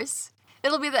a horse.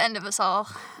 It'll be the end of us all.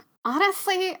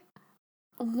 Honestly,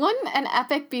 wouldn't an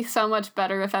epic be so much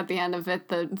better if at the end of it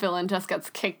the villain just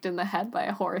gets kicked in the head by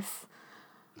a horse?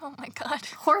 Oh my god.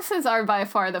 Horses are by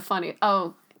far the funny.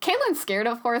 Oh, Caitlin's scared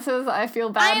of horses. I feel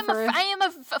bad for her. I am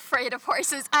afraid of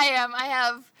horses. I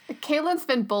have. Caitlin's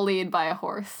been bullied by a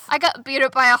horse. I got beat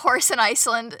up by a horse in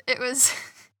Iceland. It was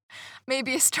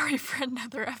maybe a story for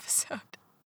another episode.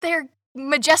 They're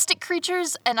majestic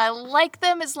creatures, and I like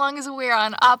them as long as we're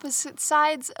on opposite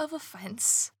sides of a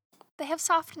fence. They have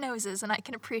soft noses, and I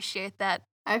can appreciate that.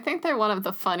 I think they're one of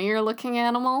the funnier looking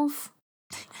animals.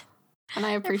 And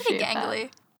I appreciate they're pretty gangly.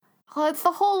 That. Well, it's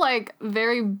the whole, like,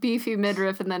 very beefy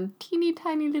midriff and then teeny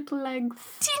tiny little legs.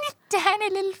 Teeny tiny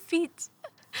little feet.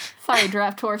 Sorry,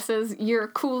 draft horses. You're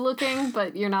cool looking,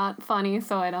 but you're not funny,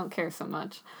 so I don't care so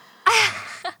much.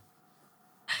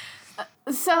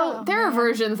 There are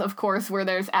versions, of course, where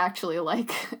there's actually,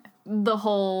 like, the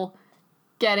whole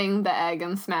getting the egg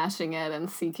and smashing it and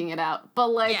seeking it out. But,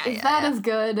 like, is that as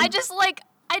good? I just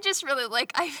really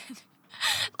like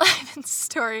Ivan's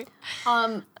story.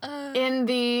 So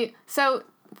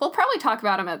we'll probably talk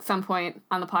about him at some point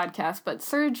on the podcast, but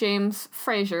Sir James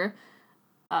Fraser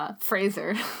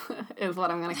Fraser is what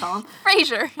I'm going to call him.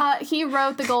 Fraser. He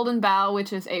wrote The Golden Bough,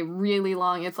 which is a really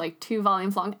long, it's like 2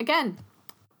 volumes long. Again,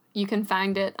 you can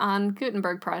find it on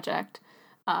Gutenberg Project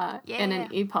in an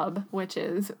EPUB, which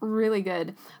is really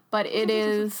good. But it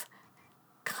is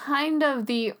kind of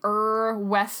the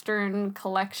Western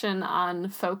collection on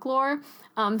folklore.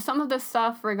 Some of the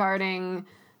stuff regarding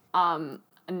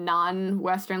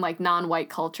non-Western, like non-white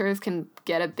cultures can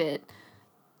get a bit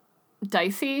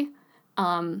dicey.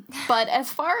 But as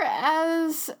far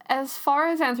as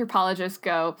anthropologists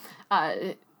go,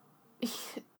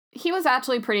 he was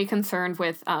actually pretty concerned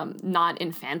with not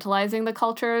infantilizing the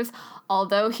cultures,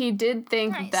 although he did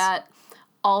think that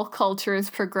all cultures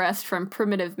progressed from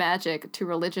primitive magic to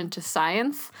religion to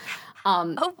science.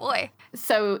 Oh boy.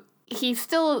 So he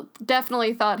still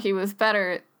definitely thought he was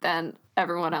better than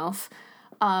everyone else.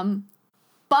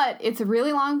 But it's a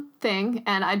really long thing,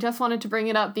 and I just wanted to bring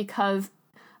it up because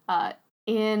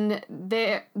in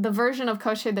the version of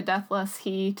Koschei the Deathless,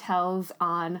 he tells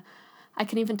on, I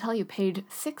can even tell you, page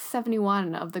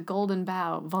 671 of The Golden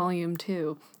Bough, Volume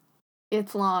 2.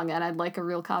 It's long, and I'd like a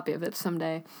real copy of it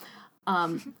someday.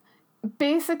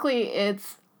 Basically,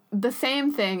 it's the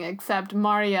same thing, except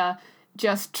Maria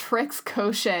just tricks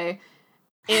Koschei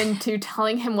into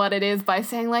telling him what it is by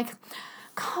saying, like,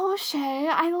 Koschei,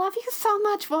 I love you so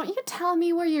much. Won't you tell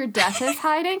me where your death is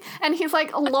hiding? And he's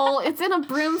like, lol, it's in a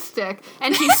broomstick.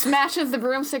 And he smashes the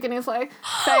broomstick and he's like,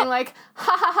 saying like,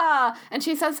 ha ha ha. And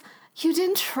she says, you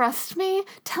didn't trust me?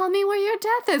 Tell me where your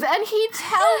death is. And he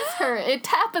tells her. It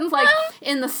happens like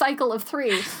in the cycle of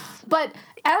 3. But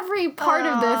every part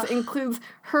of this includes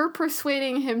her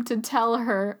persuading him to tell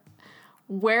her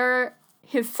where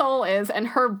his soul is and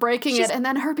her breaking it and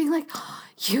then her being like,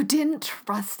 you didn't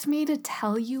trust me to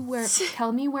tell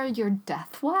me where your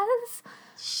death was?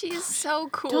 She's so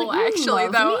cool, actually,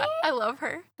 though. Me? I love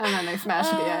her. And then they smash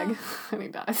the egg and he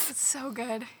dies. It's so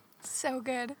good. So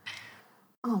good.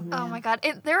 Oh, man. Oh, my God.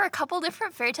 There are a couple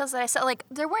different fairy tales that I saw. Like,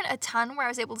 there weren't a ton where I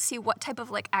was able to see what type of,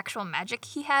 like, actual magic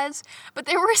he has. But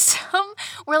there were some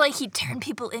where, like, he turned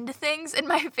people into things. And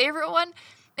my favorite one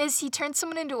is he turned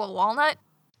someone into a walnut.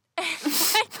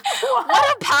 Like,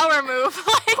 what a power move.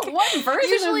 Like, what version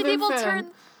usually of this people in?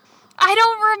 turn... I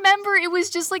don't remember. It was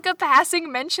just like a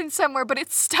passing mention somewhere, but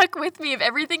it stuck with me of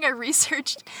everything I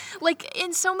researched. Like,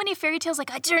 in so many fairy tales, like,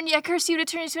 I curse you to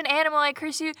turn into an animal, I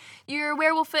curse you, you're a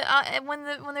werewolf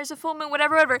when there's a full moon,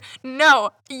 whatever. No,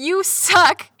 you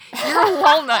suck. You're a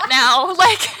walnut now.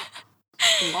 Like,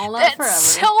 walnut forever.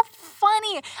 So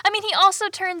funny. I mean, he also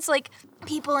turns, like,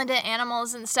 people into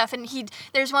animals and stuff, and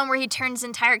there's one where he turns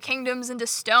entire kingdoms into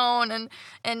stone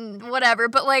and whatever,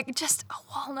 but, like, just a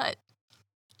walnut.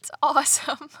 It's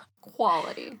awesome.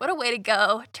 Quality. What a way to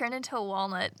go. Turn into a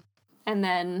walnut. And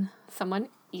then someone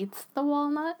eats the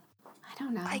walnut? I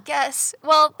don't know. I guess.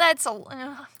 Well, that's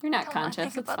a... You're not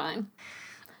conscious. It's fine.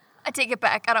 I take it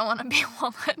back. I don't want to be a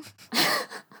walnut.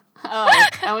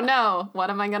 Oh no.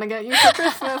 What am I going to get you for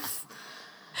Christmas?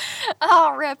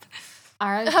 Oh, rip.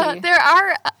 R.I.P. There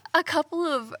are a couple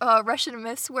of Russian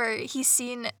myths where he's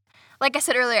seen... Like I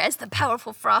said earlier, as the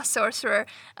powerful frost sorcerer,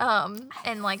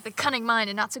 and like the cunning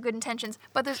mind and not so good intentions.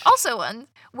 But there's also one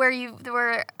where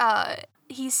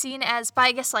he's seen as, by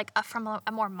I guess like from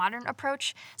a more modern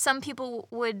approach. Some people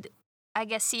would, I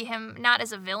guess, see him not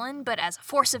as a villain, but as a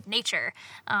force of nature,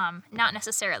 not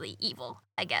necessarily evil.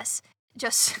 I guess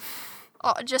just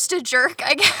a jerk.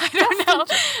 I don't know.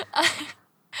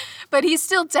 But he's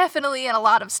still definitely in a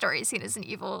lot of stories seen as an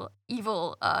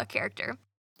evil character.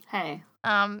 Hey.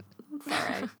 That's all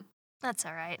right. That's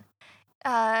all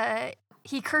right.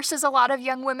 He curses a lot of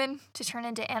young women to turn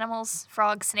into animals,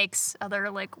 frogs, snakes, other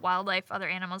like wildlife, other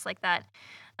animals like that.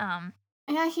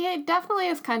 Yeah, he definitely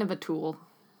is kind of a tool.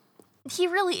 He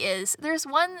really is. There's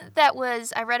one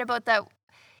I read about that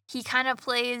he kind of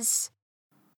plays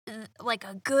like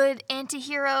a good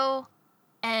anti-hero,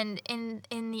 and in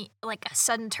the like a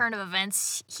sudden turn of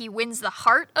events, he wins the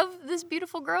heart of this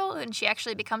beautiful girl and she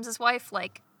actually becomes his wife,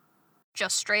 like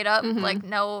just straight up, like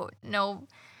no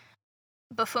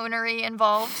buffoonery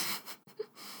involved.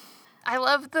 I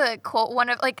love the quote, one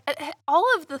of like all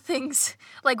of the things,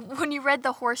 like when you read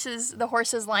the horse's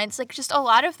lines, like just a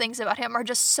lot of things about him are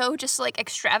just like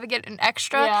extravagant and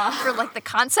extra for like the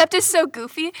concept is so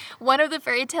goofy. One of the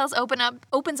fairy tales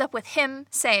opens up with him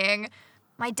saying,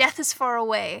 "My death is far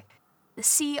away. The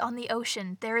sea on the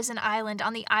ocean. There is an island.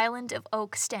 On the island of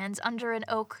oak stands under an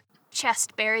oak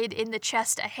chest, buried in the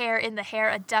chest, a hare in the hare,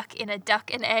 a duck in a duck,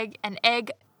 an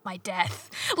egg, my death."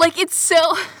 Like, it's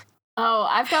so... Oh,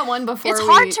 I've got one before it's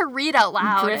hard to read out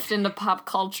loud. Drift into pop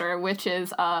culture, which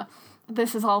is,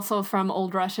 this is also from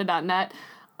oldrussia.net.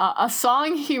 a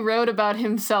song he wrote about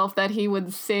himself that he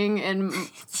would sing in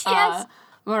Yes.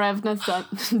 Marevna's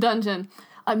dungeon.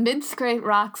 Amid great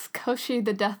rocks, Koshi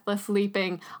the Deathless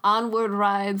leaping, onward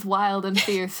rides wild and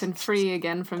fierce and free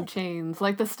again from chains.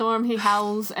 Like the storm he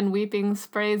howls and weeping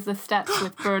sprays the steps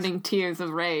with burning tears of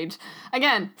rage.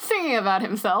 Again, singing about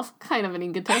himself, kind of an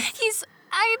egotist.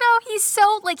 I know, he's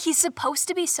so, like, he's supposed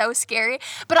to be so scary,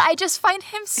 but I just find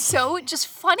him so just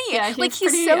funny. Yeah, he's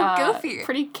pretty, so goofy.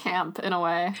 Pretty camp in a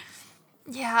way.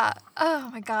 Yeah. Oh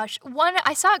my gosh.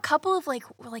 I saw a couple of like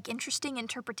interesting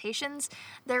interpretations.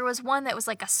 There was one that was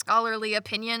like a scholarly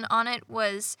opinion on it,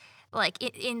 was like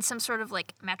in some sort of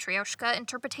like Matryoshka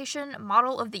interpretation,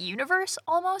 model of the universe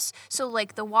almost. So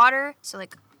like the water, so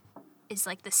like is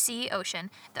like the sea,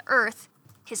 ocean, the earth,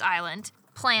 his island,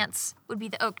 plants would be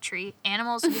the oak tree,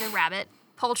 animals would be the rabbit,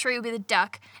 poultry would be the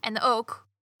duck, and the oak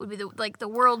would be the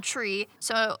world tree.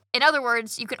 So in other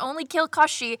words, you can only kill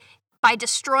Koshi by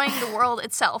destroying the world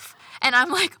itself. And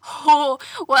I'm like, oh,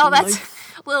 well, that's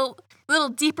a little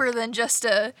deeper than just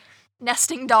a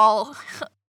nesting doll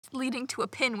leading to a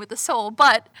pin with a soul,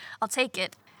 but I'll take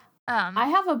it. I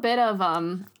have a bit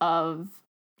of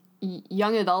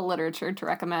young adult literature to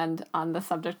recommend on the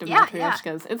subject of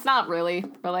Matryoshkas. It's not really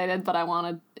related, but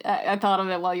I thought of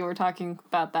it while you were talking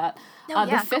about that.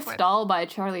 The Fifth Doll by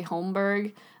Charlie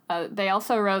Holmberg. They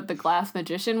also wrote The Glass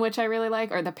Magician, which I really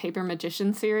like, or the Paper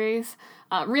Magician series.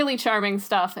 Really charming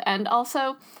stuff, and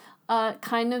also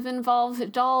kind of involves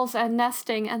dolls and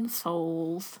nesting and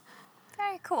souls.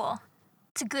 Very cool.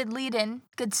 It's a good lead-in,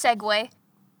 good segue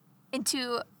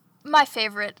into my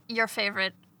favorite, your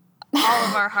favorite, all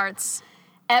of our hearts.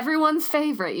 Everyone's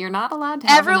favorite. You're not allowed to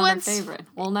have another favorite.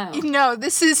 Well, no. No,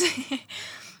 this is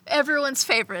everyone's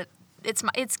favorite. It's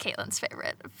Caitlin's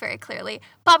favorite, very clearly.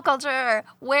 Pop culture,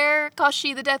 where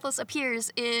Koshi the Deathless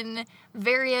appears in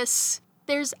various...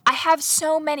 I have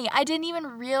so many. I didn't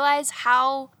even realize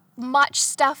how much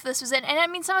stuff this was in. And I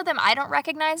mean, some of them I don't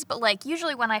recognize, but like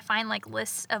usually when I find like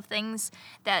lists of things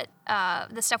that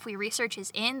the stuff we research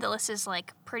is in, the list is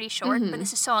like pretty short, but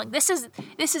this is so long. This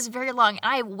is very long, and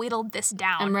I whittled this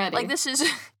down. I'm ready. Like this is...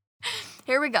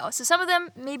 Here we go. So some of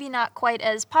them maybe not quite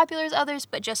as popular as others,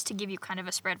 but just to give you kind of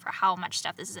a spread for how much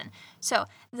stuff this is in. So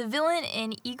the villain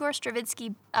in Igor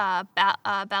Stravinsky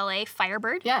ballet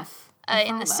Firebird. Yes.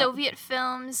 In the Soviet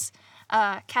films,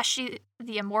 Kashi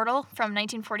the Immortal from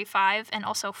 1945, and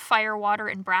also Fire, Water,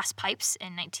 and Brass Pipes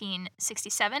in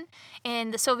 1967. In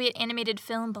the Soviet animated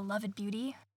film Beloved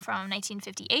Beauty from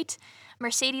 1958.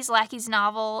 Mercedes Lackey's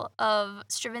novel of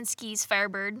Stravinsky's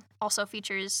Firebird also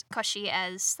features Koshi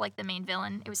as like the main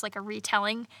villain. It was like a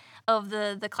retelling of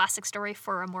the classic story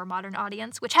for a more modern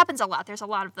audience, which happens a lot. There's a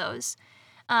lot of those.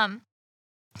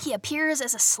 He appears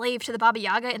as a slave to the Baba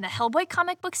Yaga in the Hellboy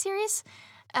comic book series.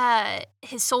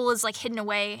 His soul is like hidden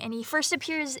away, and he first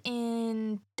appears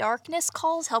in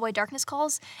Hellboy Darkness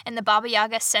Calls, and the Baba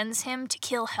Yaga sends him to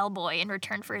kill Hellboy in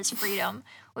return for his freedom,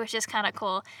 which is kind of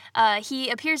cool. He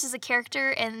appears as a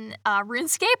character in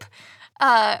RuneScape,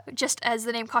 just as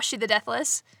the name Koshi the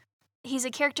Deathless. He's a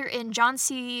character in John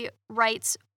C.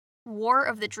 Wright's War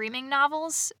of the Dreaming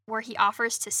novels, where he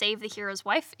offers to save the hero's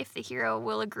wife if the hero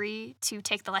will agree to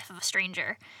take the life of a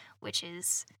stranger, which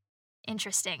is...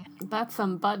 interesting. That's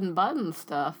some button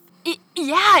stuff.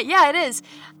 Yeah, it is.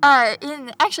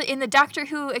 In the Doctor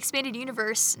Who Expanded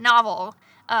Universe novel,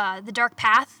 The Dark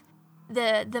Path,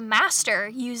 the Master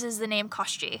uses the name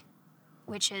Koshi,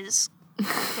 which is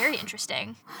very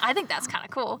interesting. I think that's kind of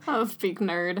cool. Oh, speak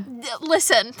nerd.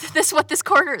 Listen, this is what this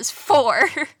corner is for.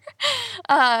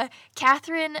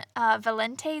 Catherine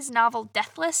Valente's novel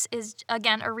Deathless is,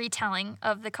 again, a retelling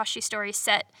of the Koshi story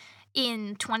set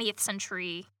in 20th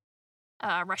century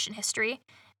Russian history.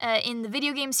 In the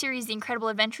video game series The Incredible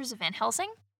Adventures of Van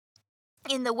Helsing.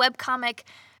 In the webcomic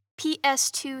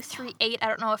PS238, I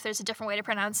don't know if there's a different way to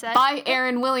pronounce that. By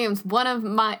Aaron Williams, one of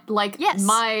my,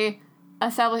 my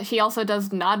established, he also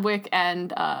does Nodwick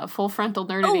and Full Frontal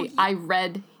Nerdity. Oh, yeah. I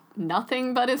read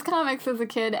nothing but his comics as a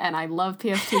kid, and I love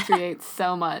PS238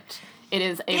 so much. It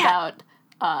is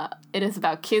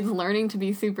about kids learning to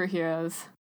be superheroes.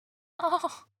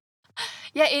 Oh.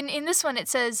 Yeah, in this one it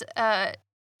says,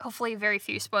 hopefully very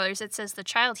few spoilers, it says the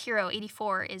child hero,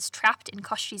 84, is trapped in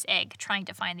Koshi's egg trying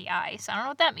to find the eye. So I don't know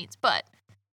what that means, but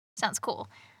sounds cool.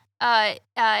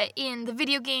 In the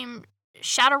video game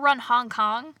Shadowrun Hong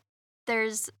Kong,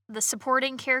 there's the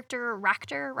supporting character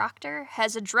Raktor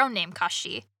has a drone named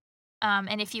Koshi.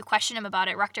 And if you question him about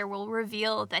it, Raktor will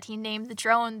reveal that he named the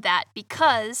drone that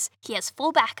because he has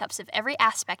full backups of every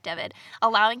aspect of it,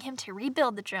 allowing him to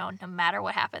rebuild the drone no matter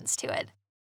what happens to it.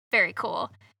 Very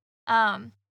cool.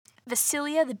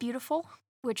 Vasilia the Beautiful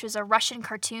which was a Russian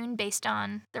cartoon based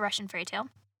on the Russian fairy tale.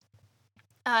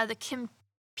 The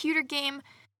computer game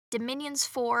Dominions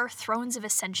 4 Thrones of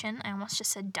Ascension. I almost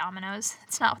just said Dominoes.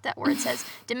 That's not what that word says.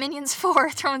 Dominions 4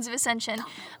 Thrones of Ascension.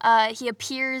 He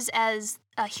appears as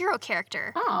a hero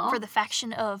character for the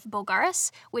faction of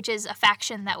Bulgaris, which is a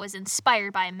faction that was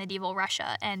inspired by medieval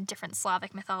Russia and different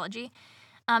Slavic mythology.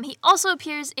 He also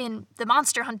appears in the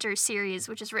Monster Hunter series,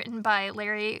 which is written by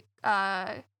Larry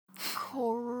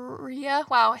Correia.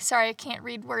 Wow, sorry, I can't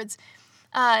read words.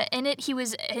 In it, he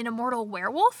was an immortal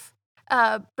werewolf,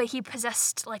 but he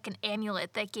possessed like an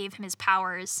amulet that gave him his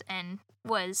powers and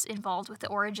was involved with the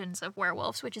origins of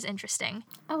werewolves, which is interesting.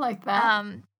 I like that.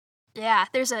 Yeah,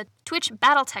 there's a Twitch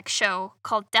Battletech show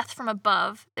called Death from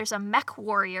Above. There's a mech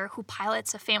warrior who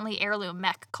pilots a family heirloom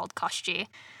mech called Koshchi,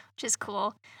 which is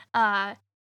cool.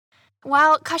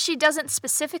 While Koshchi doesn't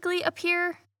specifically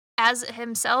appear as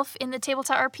himself in the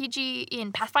tabletop RPG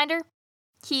in Pathfinder,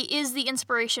 he is the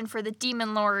inspiration for the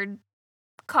demon lord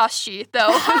Koshchi,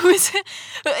 though, who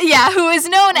is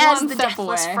known as the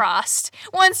Deathless Frost.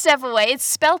 One step away. It's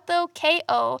spelt, though,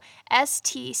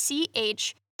 Kostchtchie.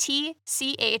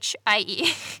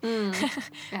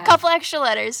 Couple extra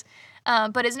letters,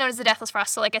 but is known as the Deathless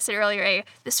Frost. So like I said earlier,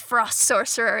 this frost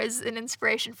sorcerer is an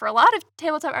inspiration for a lot of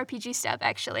tabletop RPG stuff,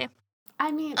 actually.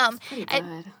 I mean, it's pretty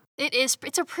good.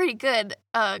 It's a pretty good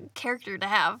character to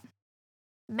have.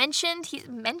 Mentioned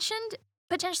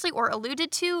potentially or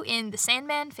alluded to in The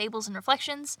Sandman, Fables and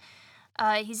Reflections.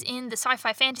 He's in the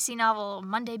sci-fi fantasy novel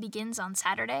Monday Begins on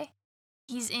Saturday.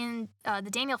 He's in the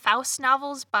Daniel Faust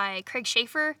novels by Craig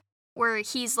Schaefer, where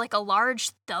he's like a large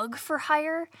thug for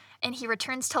hire, and he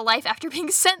returns to life after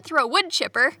being sent through a wood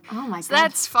chipper. Oh my god. So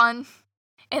that's fun.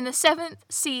 In the 7th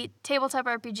Sea tabletop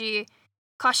RPG,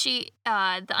 Koshchi,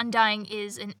 the Undying,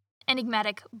 is an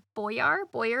enigmatic boyar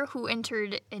who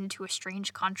entered into a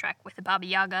strange contract with a Baba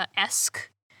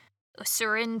Yaga-esque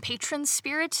Asuran patron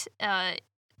spirit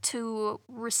to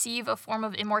receive a form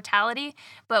of immortality,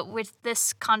 but with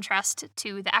this contrast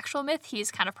to the actual myth, he's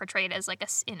kind of portrayed as like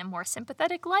in a more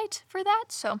sympathetic light for that,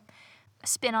 so a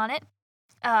spin on it.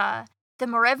 The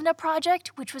Morevna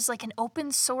Project, which was like an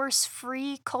open source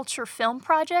free culture film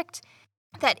project,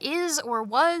 that is or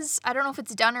was, I don't know if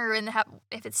it's done or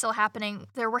if it's still happening,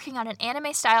 they're working on an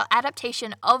anime-style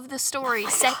adaptation of the story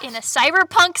set in a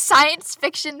cyberpunk science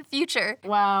fiction future.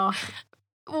 Wow.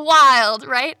 Wild,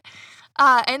 right?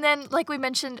 And then, like we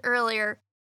mentioned earlier,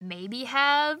 maybe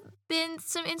have been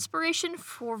some inspiration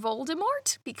for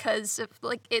Voldemort, because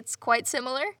it's quite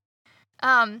similar.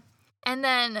 And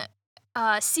then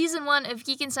Season 1 of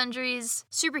Geek and Sundry's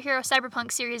superhero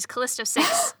cyberpunk series Callisto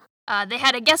 6, they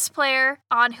had a guest player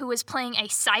on who was playing a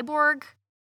cyborg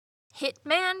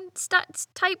hitman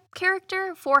type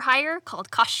character for hire called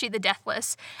Koshchi the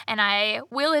Deathless. And I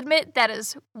will admit that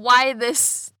is why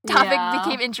this topic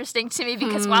became interesting to me,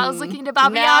 because while I was looking to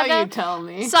Baba Yaga, now you tell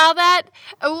me. Saw that,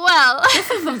 well... This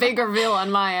is a big reveal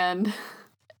on my end.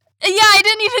 Yeah, I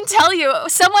didn't even tell you.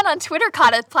 Someone on Twitter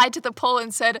applied to the poll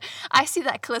and said, I see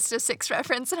that Callisto 6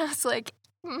 reference, and I was like,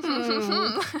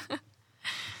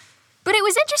 But it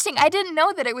was interesting. I didn't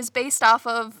know that it was based off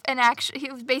of he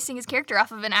was basing his character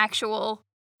off of an actual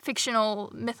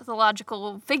fictional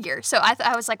mythological figure. So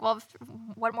I was like, well,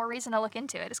 what more reason to look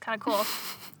into it? It's kind of cool.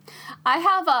 I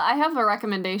have a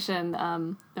recommendation,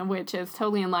 which is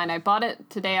totally in line. I bought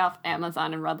it today off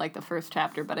Amazon and read like the first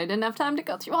chapter, but I didn't have time to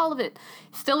go through all of it.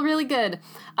 Still really good.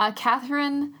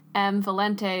 Catherine M.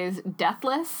 Valente's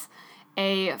Deathless,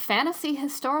 a fantasy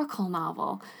historical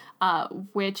novel.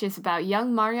 Which is about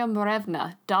young Maria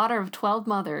Morevna, daughter of 12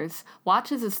 mothers,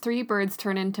 watches as 3 birds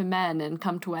turn into men and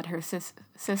come to wed her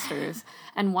sisters,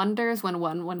 and wonders when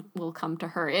one will come to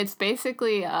her. It's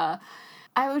basically, I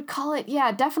would call it,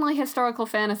 definitely historical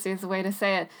fantasy is the way to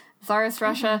say it. Tsarist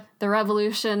Russia, the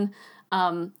revolution,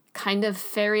 kind of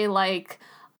fairy-like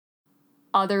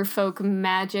other folk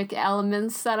magic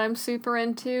elements that I'm super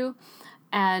into,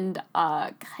 and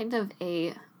kind of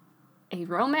a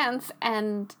romance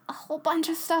and a whole bunch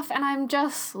of stuff, and I'm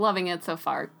just loving it so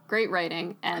far. Great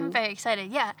writing, and I'm very excited.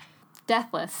 Yeah,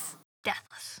 Deathless.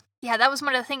 Yeah, that was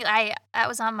one of the things that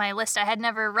was on my list. I had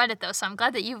never read it though, so I'm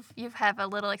glad that you've have a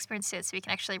little experience to it, so we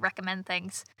can actually recommend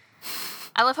things.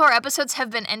 I love how our episodes have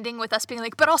been ending with us being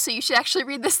like, but also you should actually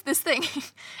read this thing.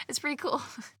 It's pretty cool.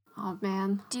 Oh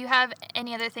man. Do you have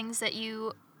any other things that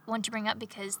you want to bring up,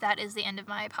 because that is the end of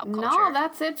my pop culture? No,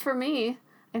 that's it for me.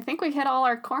 I think we hit all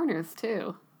our corners,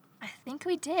 too. I think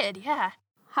we did, yeah.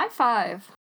 High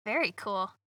five. Very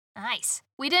cool. Nice.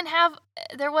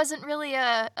 There wasn't really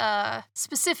a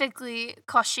specifically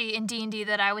Koshi in D&D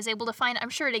that I was able to find. I'm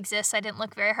sure it exists. I didn't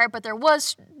look very hard, but there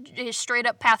was a straight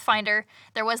up Pathfinder.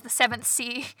 There was the 7th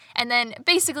Sea, and then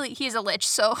basically he's a lich,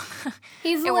 so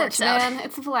he's a lich, man.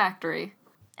 It's a phylactery.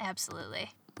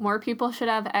 Absolutely. More people should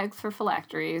have eggs for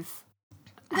phylacteries.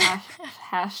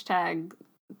 Hashtag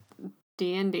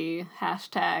D&D.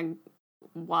 Hashtag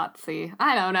WotC.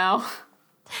 I don't know.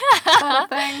 Is that a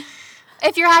thing?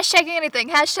 If you're hashtagging anything,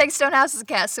 hashtag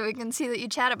StoneHousesCast so we can see that you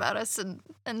chat about us and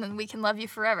then we can love you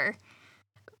forever.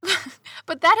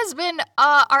 But that has been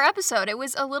our episode. It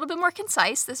was a little bit more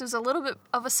concise. This was a little bit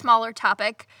of a smaller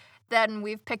topic than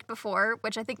we've picked before,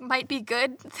 which I think might be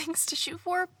good things to shoot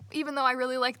for, even though I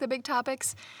really like the big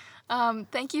topics.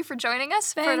 Thank you for joining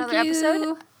us for another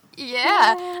episode.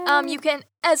 Yeah. You can,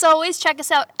 as always, check us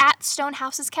out at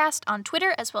StoneHousesCast on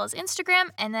Twitter as well as Instagram,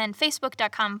 and then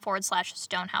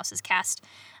Facebook.com/StoneHousesCast.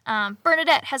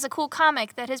 Bernadette has a cool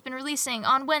comic that has been releasing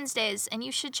on Wednesdays, and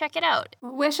you should check it out.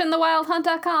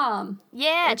 WishInTheWildHunt.com.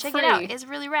 Yeah, check it out. It's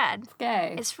really rad. It's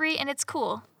gay. It's free and it's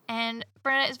cool. And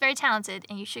Bernadette is very talented,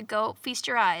 and you should go feast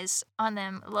your eyes on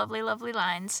them lovely, lovely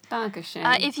lines. Dankeschön.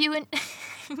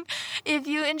 If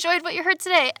you enjoyed what you heard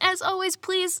today, as always,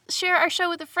 please share our show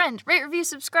with a friend. Rate, review,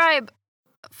 subscribe,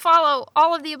 follow,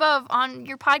 all of the above on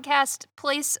your podcast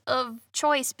place of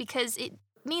choice, because it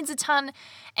means a ton,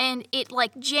 and it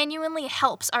genuinely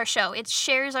helps our show. It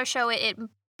shares our show. It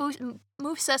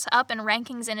moves us up in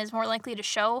rankings and is more likely to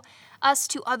show us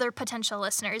to other potential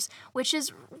listeners, which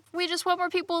is, we just want more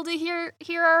people to hear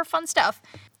our fun stuff.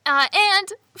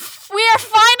 And we are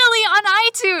finally on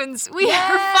iTunes. We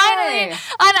are finally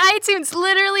on iTunes.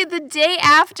 Literally the day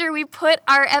after we put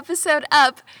our episode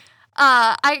up,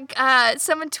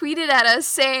 someone tweeted at us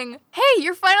saying, "Hey,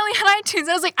 you're finally on iTunes."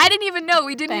 I was like, I didn't even know.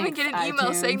 We didn't even get an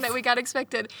email saying that we got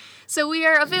accepted. So we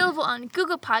are available on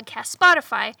Google Podcasts,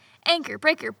 Spotify, Anchor,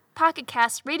 Breaker, Pocket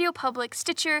Cast, Radio Public,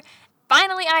 Stitcher,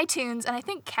 finally iTunes, and I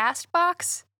think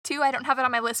CastBox too. I don't have it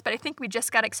on my list, but I think we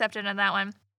just got accepted on that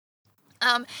one.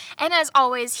 And as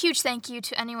always, huge thank you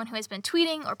to anyone who has been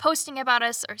tweeting or posting about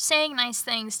us or saying nice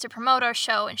things to promote our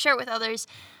show and share it with others.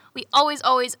 We always,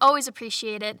 always, always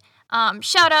appreciate it.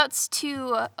 Shout outs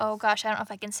to, oh gosh, I don't know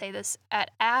if I can say this,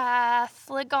 at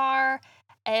Athligar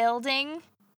Elding,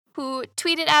 who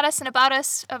tweeted at us and about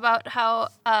how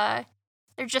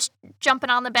they're just jumping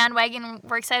on the bandwagon.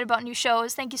 We're excited about new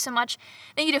shows. Thank you so much.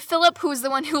 Thank you to Philip, who was the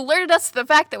one who alerted us to the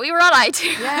fact that we were on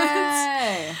iTunes.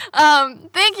 Yay!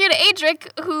 Thank you to Adric,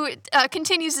 who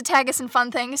continues to tag us in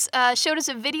fun things. Showed us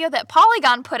a video that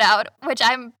Polygon put out, which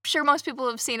I'm sure most people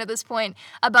have seen at this point,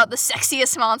 about the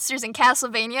sexiest monsters in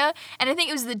Castlevania. And I think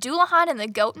it was the Doulahan and the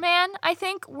Goatman, I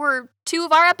think, were two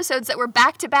of our episodes that were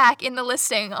back-to-back in the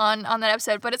listing on that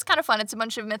episode. But it's kind of fun. It's a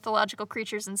bunch of mythological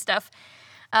creatures and stuff.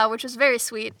 Which was very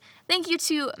sweet. Thank you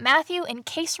to Matthew and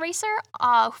Case Racer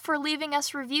for leaving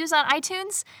us reviews on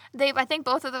iTunes. I think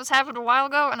both of those happened a while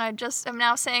ago, and I just am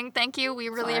now saying thank you. We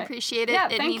really appreciate it. Yeah,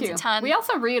 it means a ton. We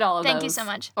also read all of those. Thank you so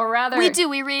much. Or rather, we do.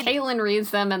 We read. Caitlin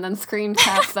reads them and then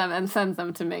screencasts them and sends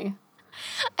them to me.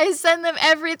 I send them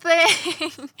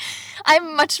everything.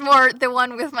 I'm much more the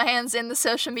one with my hands in the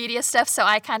social media stuff, so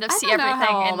I kind of see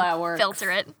everything and filter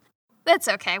it. That's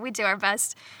okay. We do our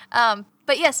best.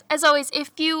 But yes, as always,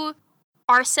 if you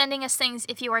are sending us things,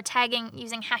 if you are tagging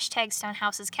using hashtag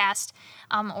StoneHousesCast,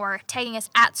 or tagging us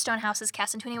at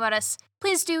StoneHousesCast and tweeting about us,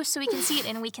 please do so we can see it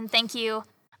and we can thank you.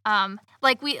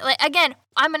 Again,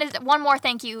 I'm gonna one more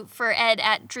thank you for Ed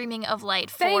at Dreaming of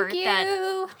Light for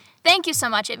that. Thank you so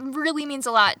much. It really means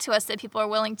a lot to us that people are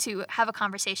willing to have a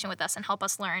conversation with us and help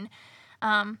us learn.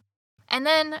 And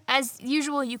then, as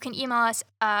usual, you can email us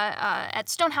at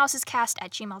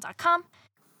stonehousescast@gmail.com.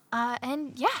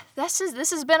 And yeah, this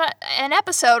has been an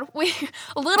episode. We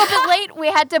a little bit late. We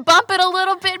had to bump it a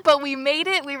little bit, but we made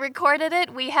it. We recorded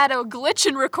it. We had a glitch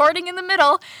in recording in the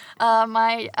middle.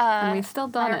 And we still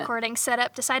done my recording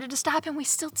setup decided to stop, and we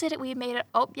still did it. We made it.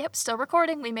 Oh, yep, still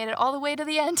recording. We made it all the way to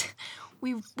the end.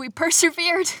 We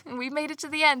persevered, and we made it to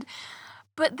the end.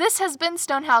 But this has been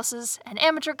Stonehouses, an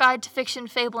amateur guide to fiction,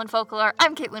 fable, and folklore.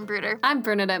 I'm Caitlin Bruder. I'm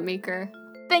Bernadette Meeker.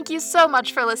 Thank you so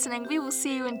much for listening. We will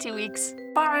see you in 2 weeks.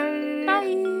 Bye.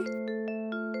 Bye.